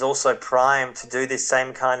is also primed to do this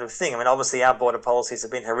same kind of thing. I mean, obviously, our border policies have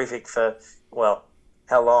been horrific for, well,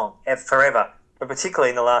 how long? Forever. But particularly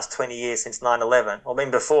in the last 20 years since 9/11. Well, I mean,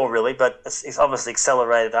 before, really, but it's obviously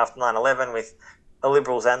accelerated after 9/11 with the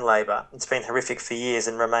Liberals and Labor. It's been horrific for years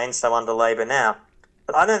and remains so under Labor now.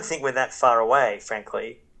 But I don't think we're that far away,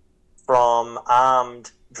 frankly, from armed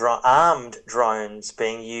drones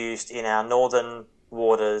being used in our northern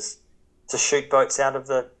waters to shoot boats out of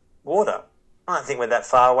the water. I don't think we're that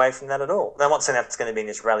far away from that at all. Now, I'm not saying that's going to be an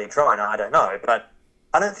Israeli drone, I don't know, but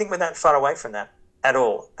I don't think we're that far away from that at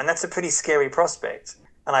all. And that's a pretty scary prospect.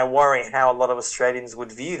 And I worry how a lot of Australians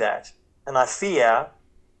would view that. And I fear,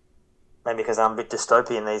 maybe because I'm a bit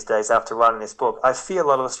dystopian these days after writing this book, I fear a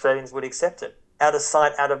lot of Australians would accept it. Out of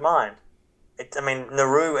sight, out of mind.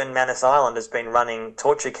 Nauru and Manus Island has been running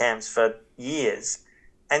torture camps for years.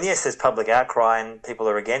 And yes, there's public outcry and people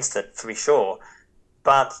are against it, for sure.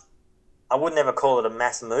 But I would never call it a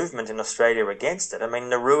mass movement in Australia against it. I mean,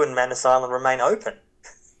 Nauru and Manus Island remain open.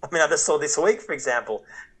 I mean, I just saw this week, for example,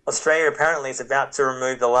 Australia apparently is about to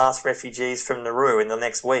remove the last refugees from Nauru in the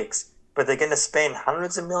next weeks. But they're going to spend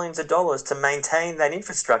hundreds of millions of dollars to maintain that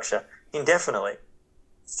infrastructure indefinitely.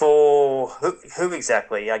 For who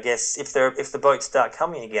exactly? I guess if the boats start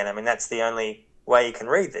coming again, I mean, that's the only way you can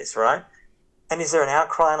read this, right? And is there an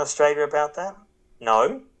outcry in Australia about that?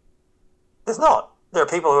 No, there's not. There are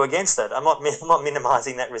people who are against it. I'm not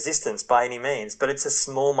minimising that resistance by any means, but it's a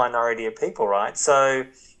small minority of people, right? So,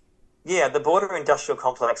 yeah, the border industrial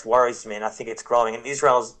complex worries me, and I think it's growing, and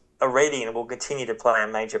Israel's already and will continue to play a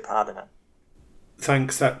major part in it.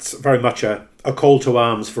 Thanks. That's very much a call to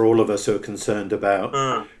arms for all of us who are concerned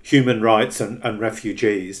about human rights and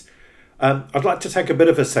refugees. I'd like to take a bit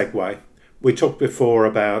of a segue. We talked before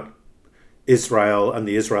about Israel and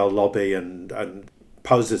the Israel lobby and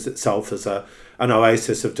poses itself as an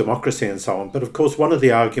oasis of democracy and so on. But of course, one of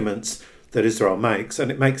the arguments that Israel makes,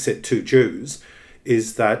 and it makes it to Jews,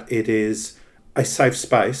 is that it is a safe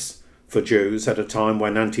space for Jews at a time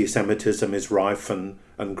when anti-Semitism is rife and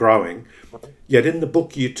growing. Yet in the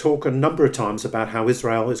book you talk a number of times about how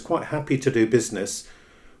Israel is quite happy to do business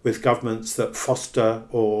with governments that foster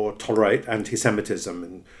or tolerate anti-Semitism.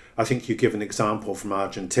 And I think you give an example from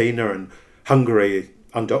Argentina, and Hungary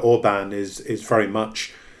under Orban is very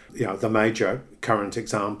much the major current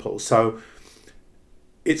example. So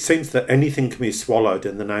it seems that anything can be swallowed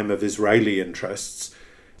in the name of Israeli interests.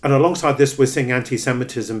 And alongside this, we're seeing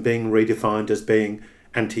anti-Semitism being redefined as being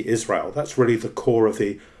anti-Israel. That's really the core of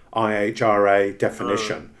the IHRA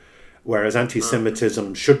definition. Whereas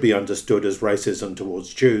anti-Semitism should be understood as racism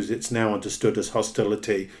towards Jews, it's now understood as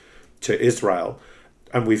hostility to Israel.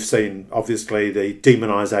 And we've seen, obviously, the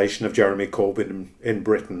demonisation of Jeremy Corbyn in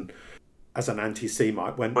Britain as an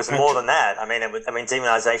anti-Semite. It was more than that. I mean,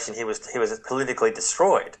 demonisation. He was politically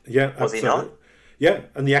destroyed. Yeah, was absolutely. He not? Yeah,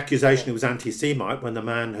 and the accusation he was anti-Semite when the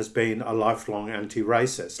man has been a lifelong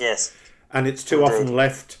anti-racist. Yes. And it's too often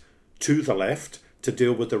left to the left to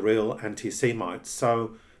deal with the real anti-Semites.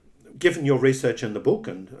 So, given your research in the book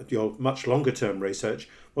and your much longer-term research,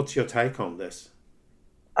 what's your take on this?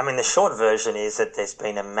 I mean, the short version is that there's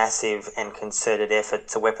been a massive and concerted effort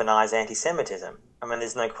to weaponise anti-Semitism. I mean,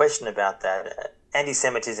 there's no question about that.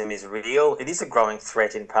 Anti-Semitism is real. It is a growing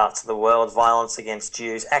threat in parts of the world. Violence against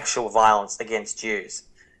Jews, actual violence against Jews.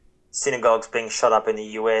 synagogues being shot up in the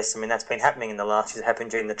US. I mean, that's been happening in the last years. It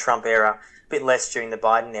happened during the Trump era, a bit less during the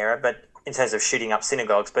Biden era, but in terms of shooting up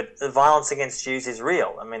synagogues. But the violence against Jews is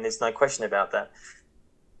real. I mean, there's no question about that.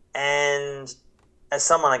 And as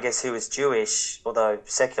someone, I guess, who is Jewish, although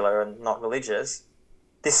secular and not religious,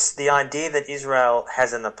 the idea that Israel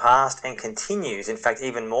has in the past and continues, in fact,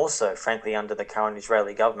 even more so, frankly, under the current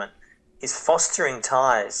Israeli government, is fostering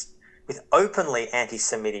ties with openly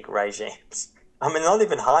anti-Semitic regimes. I mean, not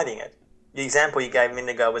even hiding it. The example you gave a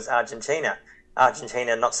minute ago was Argentina.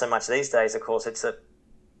 Argentina, not so much these days, of course, it's a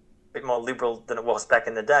bit more liberal than it was back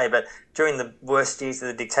in the day, but during the worst years of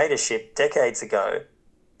the dictatorship decades ago,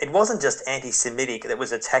 it wasn't just anti-Semitic that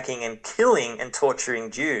was attacking and killing and torturing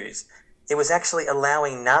Jews. It was actually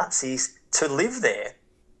allowing Nazis to live there.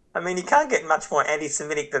 I mean, you can't get much more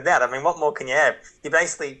anti-Semitic than that. I mean, what more can you have? You're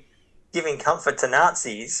basically giving comfort to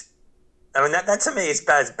Nazis. I mean, that to me is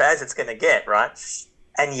about as it's going to get, right?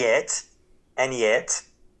 And yet,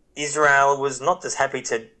 Israel was not just happy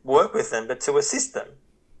to work with them, but to assist them.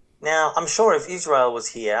 Now, I'm sure if Israel was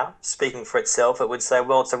here, speaking for itself, it would say,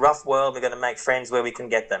 well, it's a rough world, we're going to make friends where we can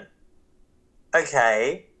get them.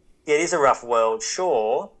 Okay, it is a rough world,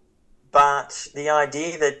 sure, but the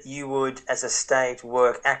idea that you would, as a state,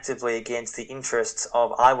 work actively against the interests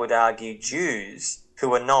of, I would argue, Jews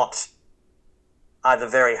who are not either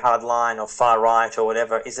very hardline or far right or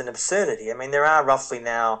whatever is an absurdity. I mean, there are roughly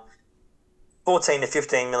now 14 to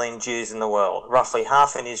 15 million Jews in the world, roughly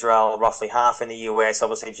half in Israel, roughly half in the US,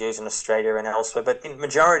 obviously Jews in Australia and elsewhere, but in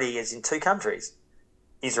majority is in two countries,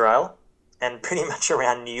 Israel and pretty much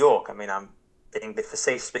around New York. I mean, I'm being a bit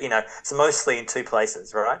facetious, but, it's mostly in two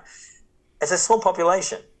places, right? It's a small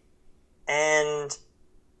population. And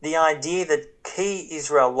the idea that key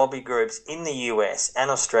Israel lobby groups in the US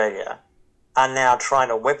and Australia are now trying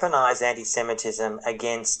to weaponize anti-Semitism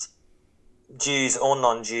against Jews or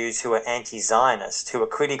non-Jews who are anti-Zionist, who are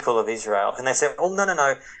critical of Israel. And they say, oh,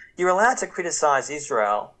 no, you're allowed to criticize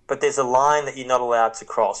Israel, but there's a line that you're not allowed to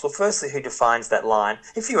cross. Well, firstly, who defines that line?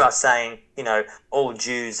 If you are saying, all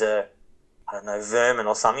Jews are, vermin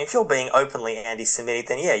or something, if you're being openly anti-Semitic,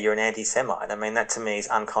 then yeah, you're an anti-Semite. I mean, that to me is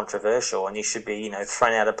uncontroversial and you should be,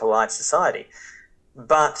 thrown out of polite society.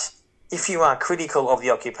 But if you are critical of the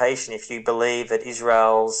occupation, if you believe that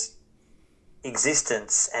Israel's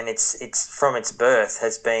existence and its from its birth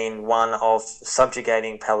has been one of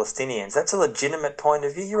subjugating Palestinians, that's a legitimate point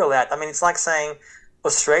of view. You're allowed. I mean, it's like saying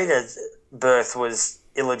Australia's birth was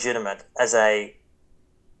illegitimate as a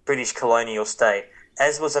British colonial state,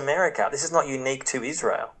 as was America. This is not unique to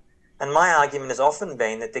Israel. And my argument has often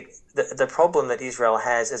been that the problem that Israel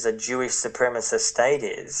has as a Jewish supremacist state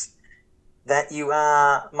is that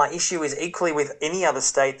my issue is equally with any other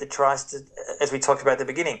state that tries to, as we talked about at the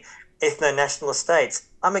beginning, ethno-nationalist states.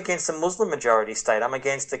 I'm against a Muslim majority state. I'm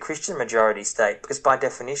against a Christian majority state because by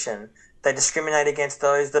definition, they discriminate against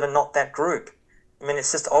those that are not that group. I mean,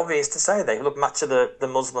 it's just obvious to say that. Look, much of the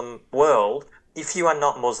Muslim world, if you are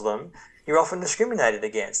not Muslim, you're often discriminated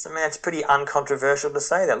against. I mean, it's pretty uncontroversial to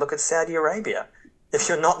say that. Look at Saudi Arabia. If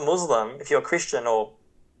you're not Muslim, if you're Christian, or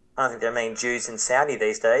I don't think they mean Jews in Saudi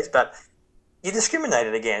these days, but you're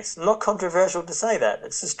discriminated against. Not controversial to say that.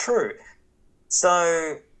 It's just true.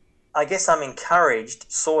 So I guess I'm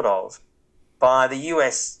encouraged, sort of, by the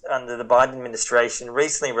US under the Biden administration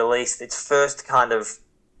recently released its first kind of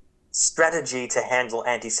strategy to handle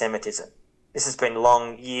anti-Semitism. This has been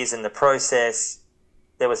long years in the process.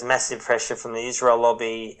 There was massive pressure from the Israel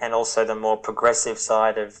lobby and also the more progressive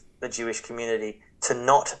side of the Jewish community to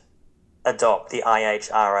not adopt the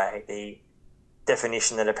IHRA, the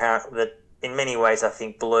definition that in many ways I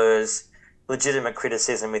think blurs legitimate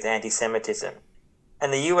criticism with anti-Semitism.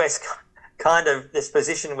 And the US this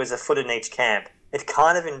position was a foot in each camp. It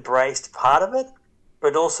kind of embraced part of it,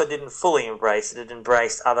 but also didn't fully embrace it. It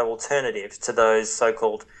embraced other alternatives to those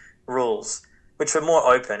so-called rules, which were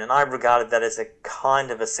more open, and I regarded that as a kind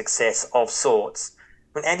of a success of sorts.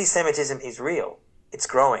 When anti-Semitism is real, it's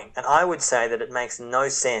growing, and I would say that it makes no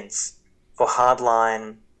sense for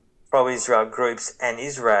hardline pro-Israel groups and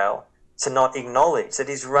Israel to not acknowledge that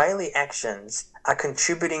Israeli actions are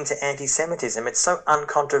contributing to anti-Semitism. It's so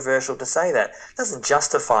uncontroversial to say that. It doesn't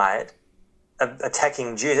justify it,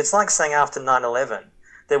 attacking Jews. It's like saying after 9/11,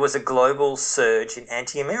 there was a global surge in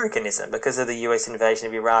anti-Americanism because of the US invasion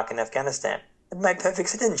of Iraq and Afghanistan. It made perfect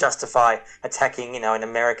sense. It didn't justify attacking, an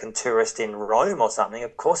American tourist in Rome or something.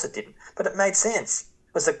 Of course it didn't. But it made sense.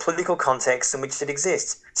 It was the political context in which it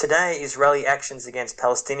exists. Today, Israeli actions against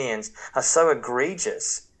Palestinians are so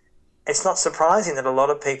egregious. It's not surprising that a lot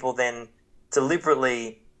of people then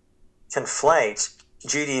deliberately conflate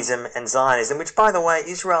Judaism and Zionism, which, by the way,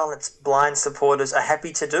 Israel and its blind supporters are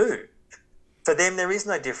happy to do. For them, there is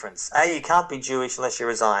no difference. You can't be Jewish unless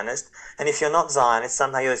you're a Zionist, and if you're not Zionist,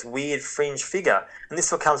 somehow you're this weird fringe figure. And this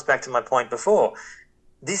is what comes back to my point before.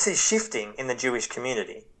 This is shifting in the Jewish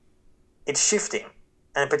community. It's shifting.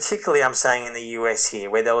 And particularly, I'm saying in the US here,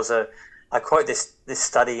 where there was I quote this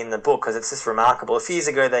study in the book because it's just remarkable. A few years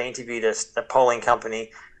ago, they interviewed a polling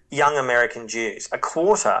company, young American Jews. A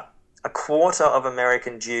quarter of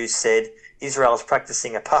American Jews said Israel is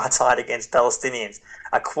practicing apartheid against Palestinians.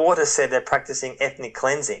 A quarter said they're practicing ethnic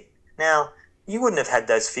cleansing. Now, you wouldn't have had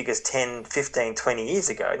those figures 10, 15, 20 years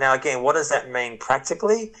ago. Now, again, what does that mean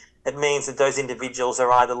practically? It means that those individuals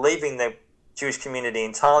are either leaving the Jewish community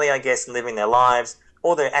entirely, I guess, and living their lives,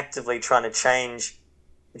 or they're actively trying to change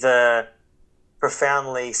the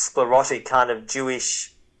profoundly sclerotic kind of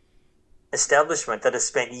Jewish establishment that has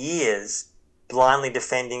spent years blindly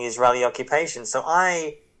defending Israeli occupation. So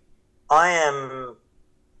I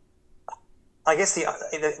guess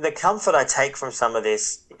the comfort I take from some of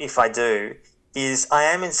this, if I do, is I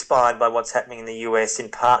am inspired by what's happening in the US in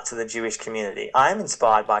parts of the Jewish community. I am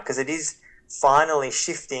inspired by it because it is finally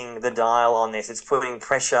shifting the dial on this. It's putting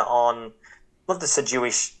pressure on not just the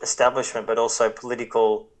Jewish establishment, but also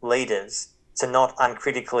political leaders to not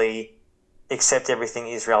uncritically accept everything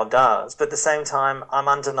Israel does. But at the same time, I'm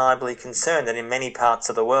undeniably concerned that in many parts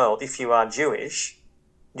of the world, if you are Jewish,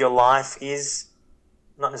 your life is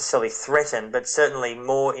not necessarily threatened, but certainly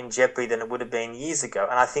more in jeopardy than it would have been years ago.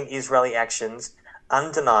 And I think Israeli actions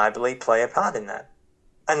undeniably play a part in that.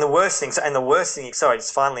 And the worst thing, sorry,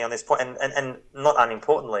 just finally on this point, and not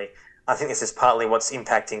unimportantly, I think this is partly what's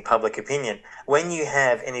impacting public opinion. When you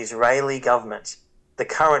have an Israeli government, the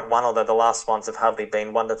current one, although the last ones have hardly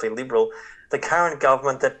been wonderfully liberal, the current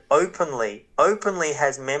government that openly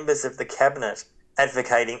has members of the cabinet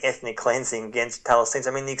advocating ethnic cleansing against Palestinians.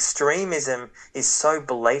 I mean, the extremism is so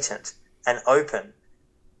blatant and open.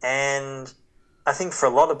 And I think for a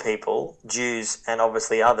lot of people, Jews and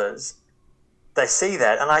obviously others, they see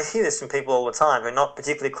that. And I hear this from people all the time who are not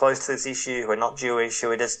particularly close to this issue, who are not Jewish, who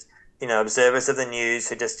are just, observers of the news,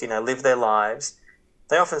 who just, live their lives.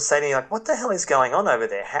 They often say to me, like, what the hell is going on over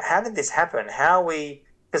there? How did this happen?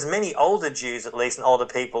 Because many older Jews, at least, and older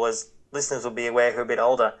people, as listeners will be aware who are a bit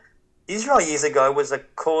older, Israel years ago was a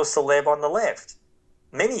cause célèbre on the left.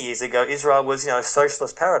 Many years ago, Israel was, a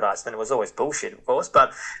socialist paradise. And it was always bullshit, of course,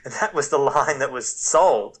 but that was the line that was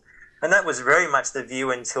sold. And that was very much the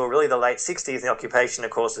view until really the late 60s. The occupation, of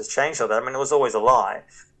course, has changed all that. I mean, it was always a lie.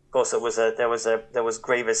 Of course, there was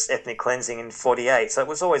grievous ethnic cleansing in 48, so it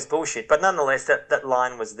was always bullshit. But nonetheless, that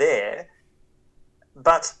line was there.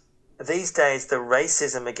 But these days, the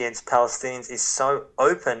racism against Palestinians is so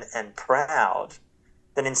open and proud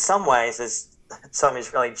that in some ways, as some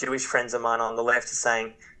Israeli Jewish friends of mine on the left are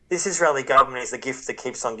saying, this Israeli government is the gift that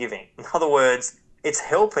keeps on giving. In other words, it's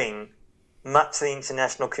helping much of the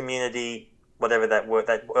international community, whatever that word,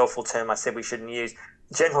 that awful term I said we shouldn't use,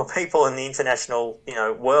 general people in the international,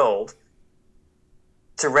 world,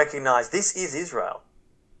 to recognize this is Israel.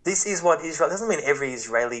 This is what Israel... It doesn't mean every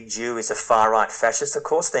Israeli Jew is a far-right fascist. Of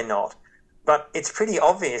course they're not. But it's pretty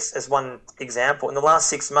obvious, as one example, in the last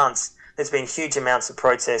 6 months, there's been huge amounts of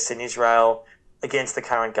protests in Israel against the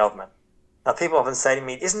current government. Now, people often say to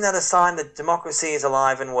me, isn't that a sign that democracy is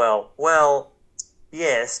alive and well? Well,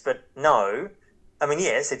 yes, but no. I mean,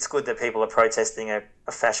 yes, it's good that people are protesting a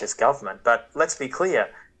fascist government, but let's be clear,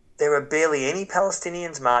 there are barely any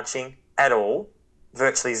Palestinians marching at all,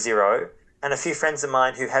 virtually zero, and a few friends of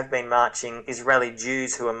mine who have been marching, Israeli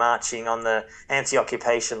Jews who are marching on the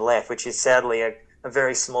anti-occupation left, which is sadly a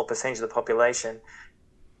very small percentage of the population.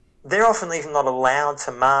 They're often even not allowed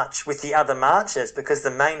to march with the other marchers because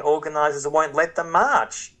the main organisers won't let them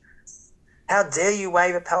march. How dare you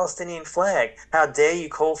wave a Palestinian flag? How dare you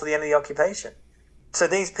call for the end of the occupation? So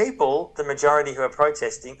these people, the majority who are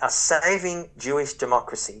protesting, are saving Jewish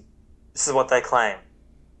democracy. This is what they claim.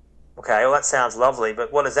 Okay, well, that sounds lovely,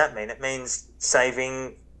 but what does that mean? It means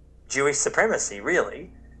saving Jewish supremacy,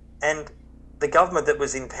 really. And the government that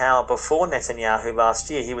was in power before Netanyahu last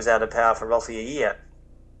year, he was out of power for roughly a year.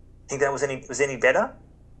 Think that was any better?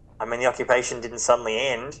 I mean, the occupation didn't suddenly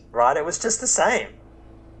end, right? It was just the same.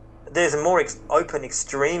 There's a more open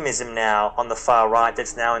extremism now on the far right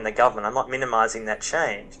that's now in the government. I'm not minimising that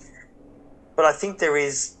change. But I think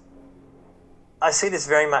I see this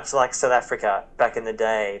very much like South Africa back in the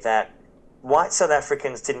day, that white South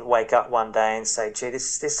Africans didn't wake up one day and say, gee,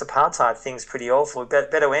 this apartheid thing's pretty awful,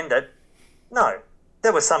 better end it. No.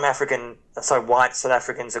 There were some white South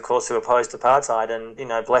Africans, of course, who opposed apartheid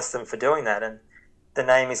and, bless them for doing that. And the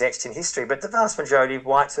name is etched in history, but the vast majority of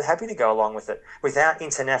whites were happy to go along with it. Without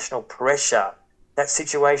international pressure, that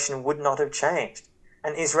situation would not have changed.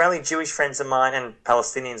 And Israeli Jewish friends of mine, and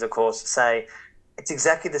Palestinians, of course, say it's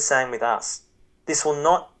exactly the same with us. This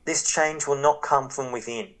change will not come from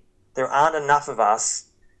within. There aren't enough of us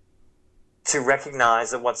to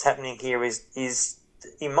recognise that what's happening here is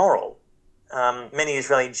immoral. Many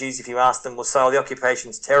Israeli Jews, if you ask them, will say, the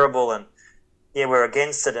occupation's terrible and, yeah, we're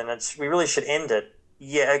against it and we really should end it.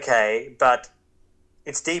 Yeah, okay, but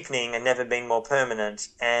it's deepening and never been more permanent,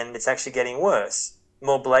 and it's actually getting worse,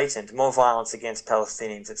 more blatant, more violence against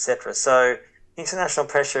Palestinians, etc. So international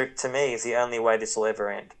pressure, to me, is the only way this will ever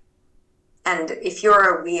end. And if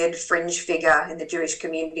you're a weird fringe figure in the Jewish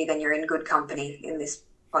community, then you're in good company in this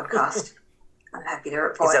podcast. I'm happy to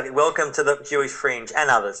report. Exactly. Welcome to the Jewish fringe and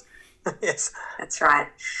others. Yes. That's right.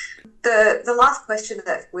 The last question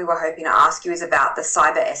that we were hoping to ask you is about the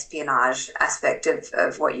cyber espionage aspect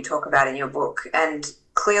of what you talk about in your book. And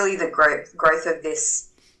clearly the growth of this,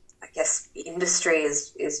 I guess, industry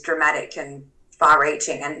is dramatic and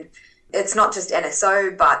far-reaching. And it's not just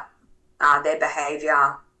NSO, but their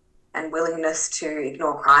behaviour and willingness to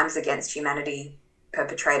ignore crimes against humanity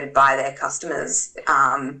perpetrated by their customers,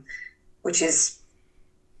 which is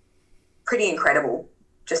pretty incredible,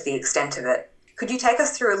 just the extent of it. Could you take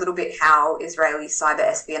us through a little bit how Israeli cyber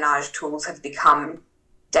espionage tools have become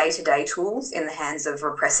day-to-day tools in the hands of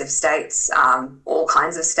repressive states, all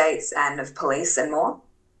kinds of states, and of police and more?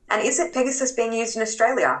 And is it Pegasus being used in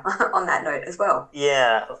Australia on that note as well?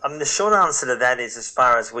 Yeah, the short answer to that is, as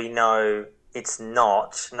far as we know, it's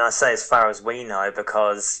not. And I say as far as we know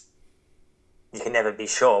because you can never be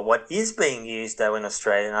sure. What is being used, though, in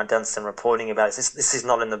Australia, and I've done some reporting about it, this is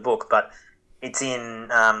not in the book, but it's in,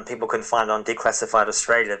 people can find on Declassified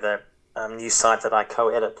Australia, the news site that I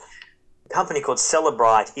co-edit. A company called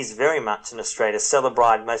Cellebrite is very much in Australia.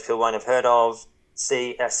 Cellebrite, most people won't have heard of,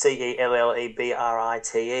 Cellebrite.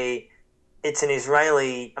 It's an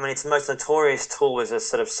Israeli, its most notorious tool is a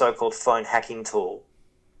sort of so-called phone hacking tool.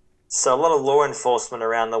 So a lot of law enforcement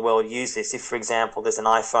around the world use this. If, for example, there's an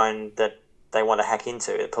iPhone that they want to hack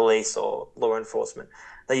into, the police or law enforcement,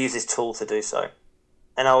 they use this tool to do so.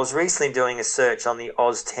 And I was recently doing a search on the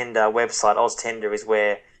AusTender website. AusTender is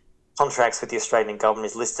where contracts with the Australian government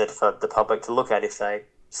is listed for the public to look at if they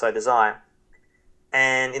so desire.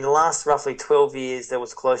 And in the last roughly 12 years, there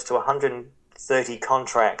was close to 130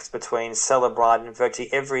 contracts between Cellebrite and virtually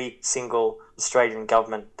every single Australian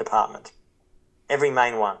government department. Every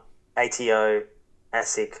main one. ATO,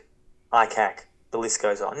 ASIC, ICAC, the list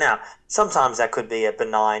goes on. Now, sometimes that could be a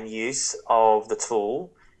benign use of the tool.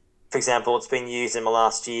 For example, it's been used in the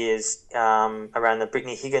last years around the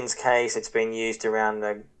Brittany Higgins case. It's been used around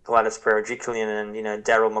the Gladys Berejiklian and,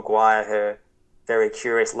 Daryl Maguire, her very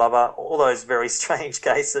curious lover, all those very strange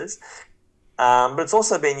cases. But it's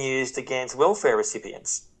also been used against welfare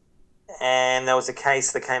recipients. And there was a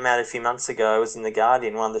case that came out a few months ago. It was in The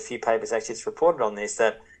Guardian, one of the few papers actually that's reported on this,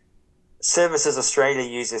 that Services Australia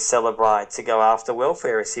uses Cellebrite to go after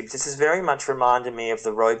welfare recipients. This has very much reminded me of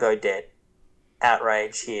the robo-debt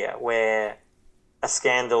outrage here, where a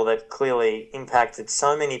scandal that clearly impacted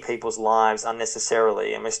so many people's lives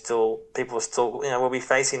unnecessarily, and people are still, will be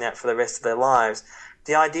facing that for the rest of their lives.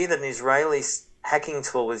 The idea that an Israeli hacking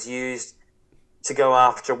tool was used to go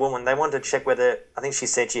after a woman, they wanted to check whether, I think she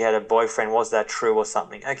said she had a boyfriend, was that true or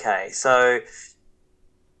something? Okay, so,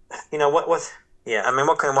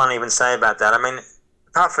 what can one even say about that?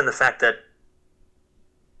 Apart from the fact that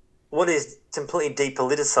what is completely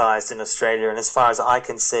depoliticised in Australia, and as far as I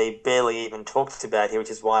can see, barely even talked about here, which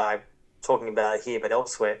is why I'm talking about it here but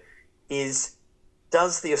elsewhere, is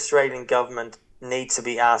does the Australian government need to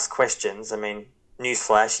be asked questions?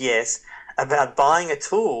 Newsflash, yes, about buying a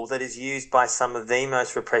tool that is used by some of the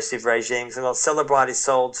most repressive regimes. And Cellebrite is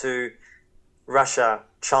sold to Russia,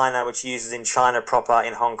 China, which uses in China proper,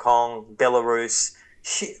 in Hong Kong, Belarus,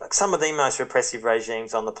 some of the most repressive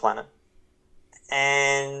regimes on the planet.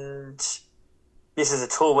 And this is a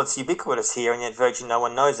tool that's ubiquitous here, and yet virtually no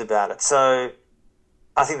one knows about it. So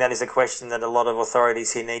I think that is a question that a lot of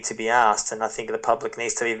authorities here need to be asked, and I think the public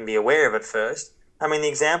needs to even be aware of it first. The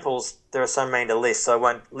examples, there are so many to list, so I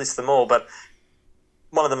won't list them all, but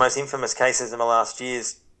one of the most infamous cases in the last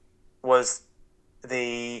years was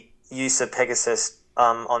the use of Pegasus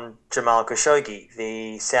on Jamal Khashoggi,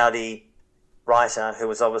 the Saudi writer who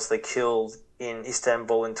was obviously killed in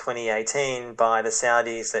Istanbul in 2018 by the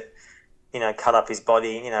Saudis that, cut up his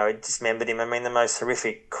body, dismembered him. The most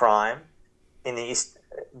horrific crime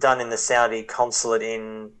done in the Saudi consulate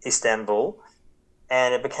in Istanbul.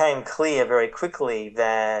 And it became clear very quickly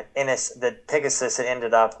that Pegasus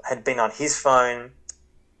had been on his phone,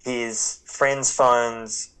 his friends'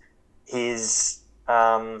 phones, he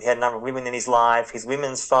had a number of women in his life, his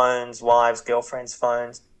women's phones, wives, girlfriends'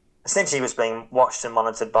 phones. Essentially, he was being watched and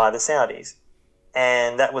monitored by the Saudis.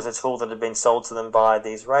 And that was a tool that had been sold to them by the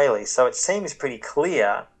Israelis. So it seems pretty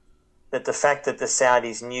clear that the fact that the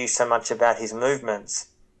Saudis knew so much about his movements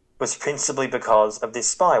was principally because of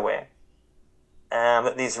this spyware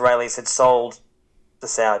that the Israelis had sold the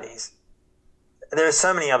Saudis. There are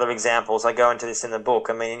so many other examples. I go into this in the book.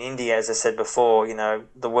 I mean, in India, as I said before,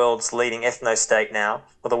 the world's leading ethno-state now,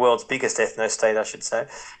 or the world's biggest ethno-state, I should say.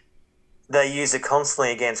 They use it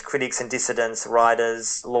constantly against critics and dissidents,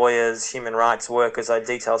 writers, lawyers, human rights workers. I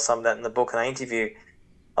detail some of that in the book, and I interview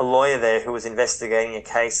a lawyer there who was investigating a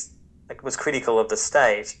case that was critical of the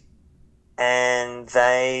state, and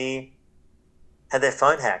they had their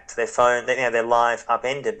phone hacked, their life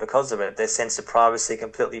upended because of it, their sense of privacy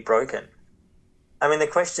completely broken. I mean, the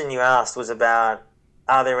question you asked was about,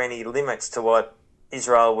 are there any limits to what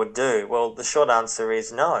Israel would do? Well, the short answer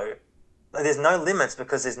is no. There's no limits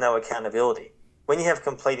because there's no accountability. When you have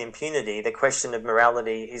complete impunity, the question of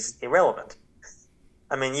morality is irrelevant.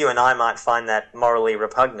 I mean, you and I might find that morally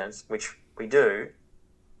repugnant, which we do,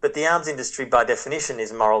 but the arms industry, by definition,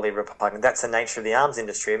 is morally repugnant. That's the nature of the arms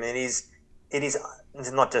industry. I mean, it is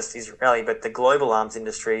not just Israeli, but the global arms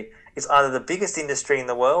industry is either the biggest industry in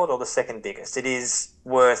the world or the second biggest. It is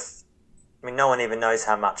worth, no one even knows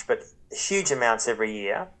how much, but huge amounts every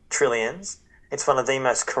year, trillions. It's one of the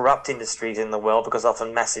most corrupt industries in the world because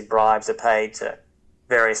often massive bribes are paid to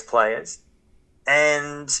various players.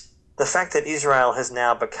 And the fact that Israel has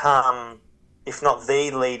now become, if not the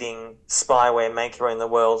leading spyware maker in the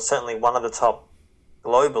world, certainly one of the top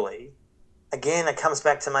globally, again, it comes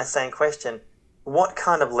back to my same question. What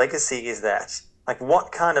kind of legacy is that?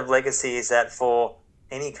 What kind of legacy is that for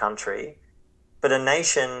any country? But a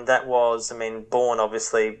nation that was, born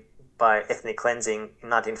obviously by ethnic cleansing in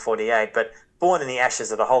 1948, but born in the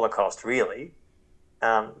ashes of the Holocaust, really.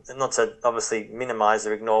 Not to obviously minimise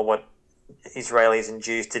or ignore what Israelis and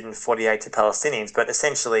Jews did in 48 to Palestinians, but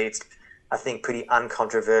essentially it's, I think, pretty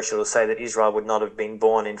uncontroversial to say that Israel would not have been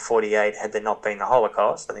born in 48 had there not been the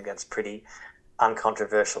Holocaust. I think that's pretty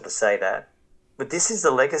uncontroversial to say that. But this is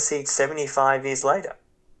the legacy 75 years later.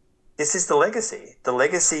 This is the legacy. The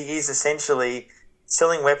legacy is essentially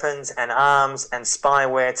selling weapons and arms and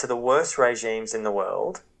spyware to the worst regimes in the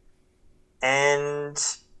world. And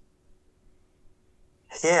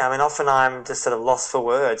often I'm just sort of lost for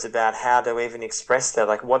words about how to even express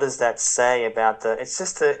that. What does that say about it's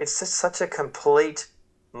just such a complete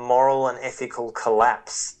moral and ethical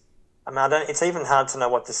collapse. It's even hard to know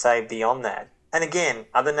what to say beyond that. And again,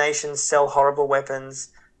 other nations sell horrible weapons,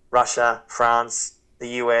 Russia, France, the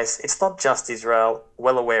US. It's not just Israel,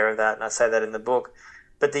 well aware of that, and I say that in the book.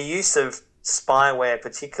 But the use of spyware,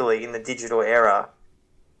 particularly in the digital era,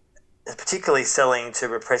 particularly selling to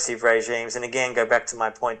repressive regimes, and again, go back to my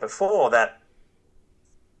point before, that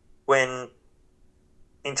when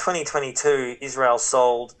in 2022, Israel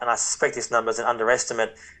sold, and I suspect this number is an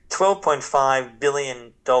underestimate, $12.5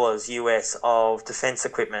 billion US of defense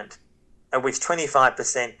equipment, of which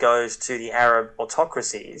 25% goes to the Arab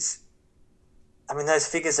autocracies. Those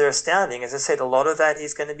figures are astounding. As I said, a lot of that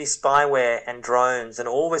is going to be spyware and drones and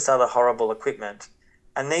all this other horrible equipment.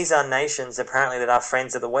 And these are nations, apparently, that are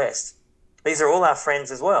friends of the West. These are all our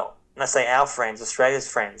friends as well. And I say our friends, Australia's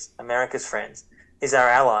friends, America's friends, is our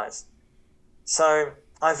allies. So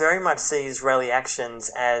I very much see Israeli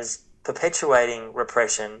actions as perpetuating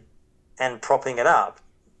repression and propping it up.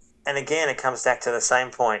 And again, it comes back to the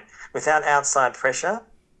same point. Without outside pressure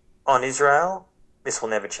on Israel, this will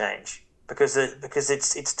never change because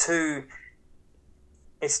it's too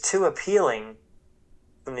appealing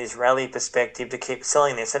from the Israeli perspective to keep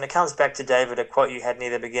selling this. And it comes back to, David, a quote you had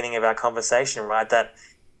near the beginning of our conversation, right? That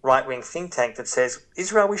right-wing think tank that says,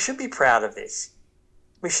 Israel, we should be proud of this.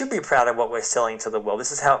 We should be proud of what we're selling to the world.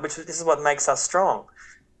 This is what makes us strong.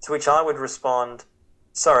 To which I would respond,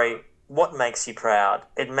 sorry, what makes you proud?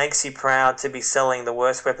 It makes you proud to be selling the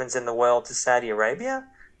worst weapons in the world to Saudi Arabia,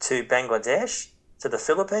 to Bangladesh, to the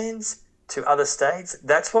Philippines, to other states.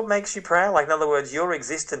 That's what makes you proud? In other words, your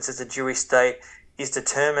existence as a Jewish state is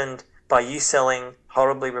determined by you selling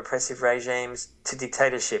horribly repressive regimes to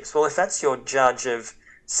dictatorships. Well, if that's your judge of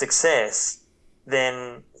success,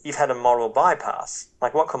 then you've had a moral bypass.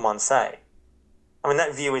 What can one say?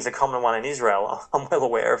 That view is a common one in Israel. I'm well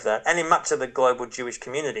aware of that. And in much of the global Jewish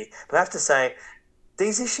community. But I have to say,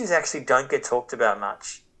 these issues actually don't get talked about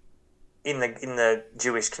much in the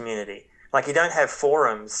Jewish community. You don't have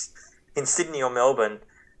forums in Sydney or Melbourne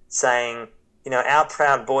saying, our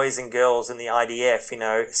proud boys and girls in the IDF,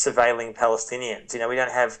 surveilling Palestinians. We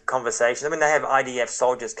don't have conversations. I mean, they have IDF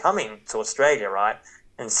soldiers coming to Australia, right,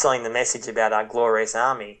 and selling the message about our glorious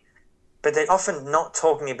army. But they're often not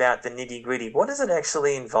talking about the nitty-gritty. What does it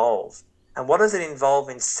actually involve? And what does it involve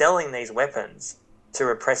in selling these weapons to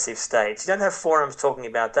repressive states? You don't have forums talking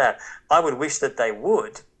about that. I would wish that they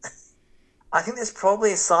would. I think there's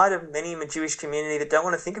probably a side of many in the Jewish community that don't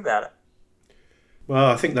want to think about it. Well,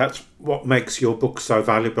 I think that's what makes your book so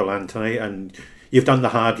valuable, Antony, and you've done the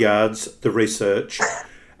hard yards, the research,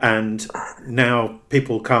 and now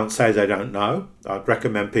people can't say they don't know. I'd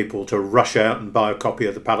recommend people to rush out and buy a copy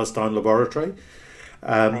of the Palestine Laboratory.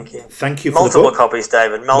 Thank you. Thank you for multiple the book. Copies,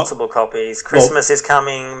 David. Multiple copies. Christmas is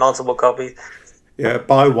coming. Multiple copies. Yeah,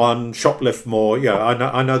 buy one, shoplift more. Yeah,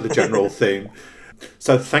 I know the general theme.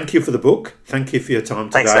 So thank you for the book. Thank you for your time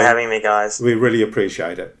today. Thanks for having me, guys. We really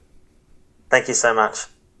appreciate it. Thank you so much.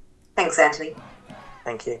 Thanks, Antony.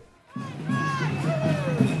 Thank you.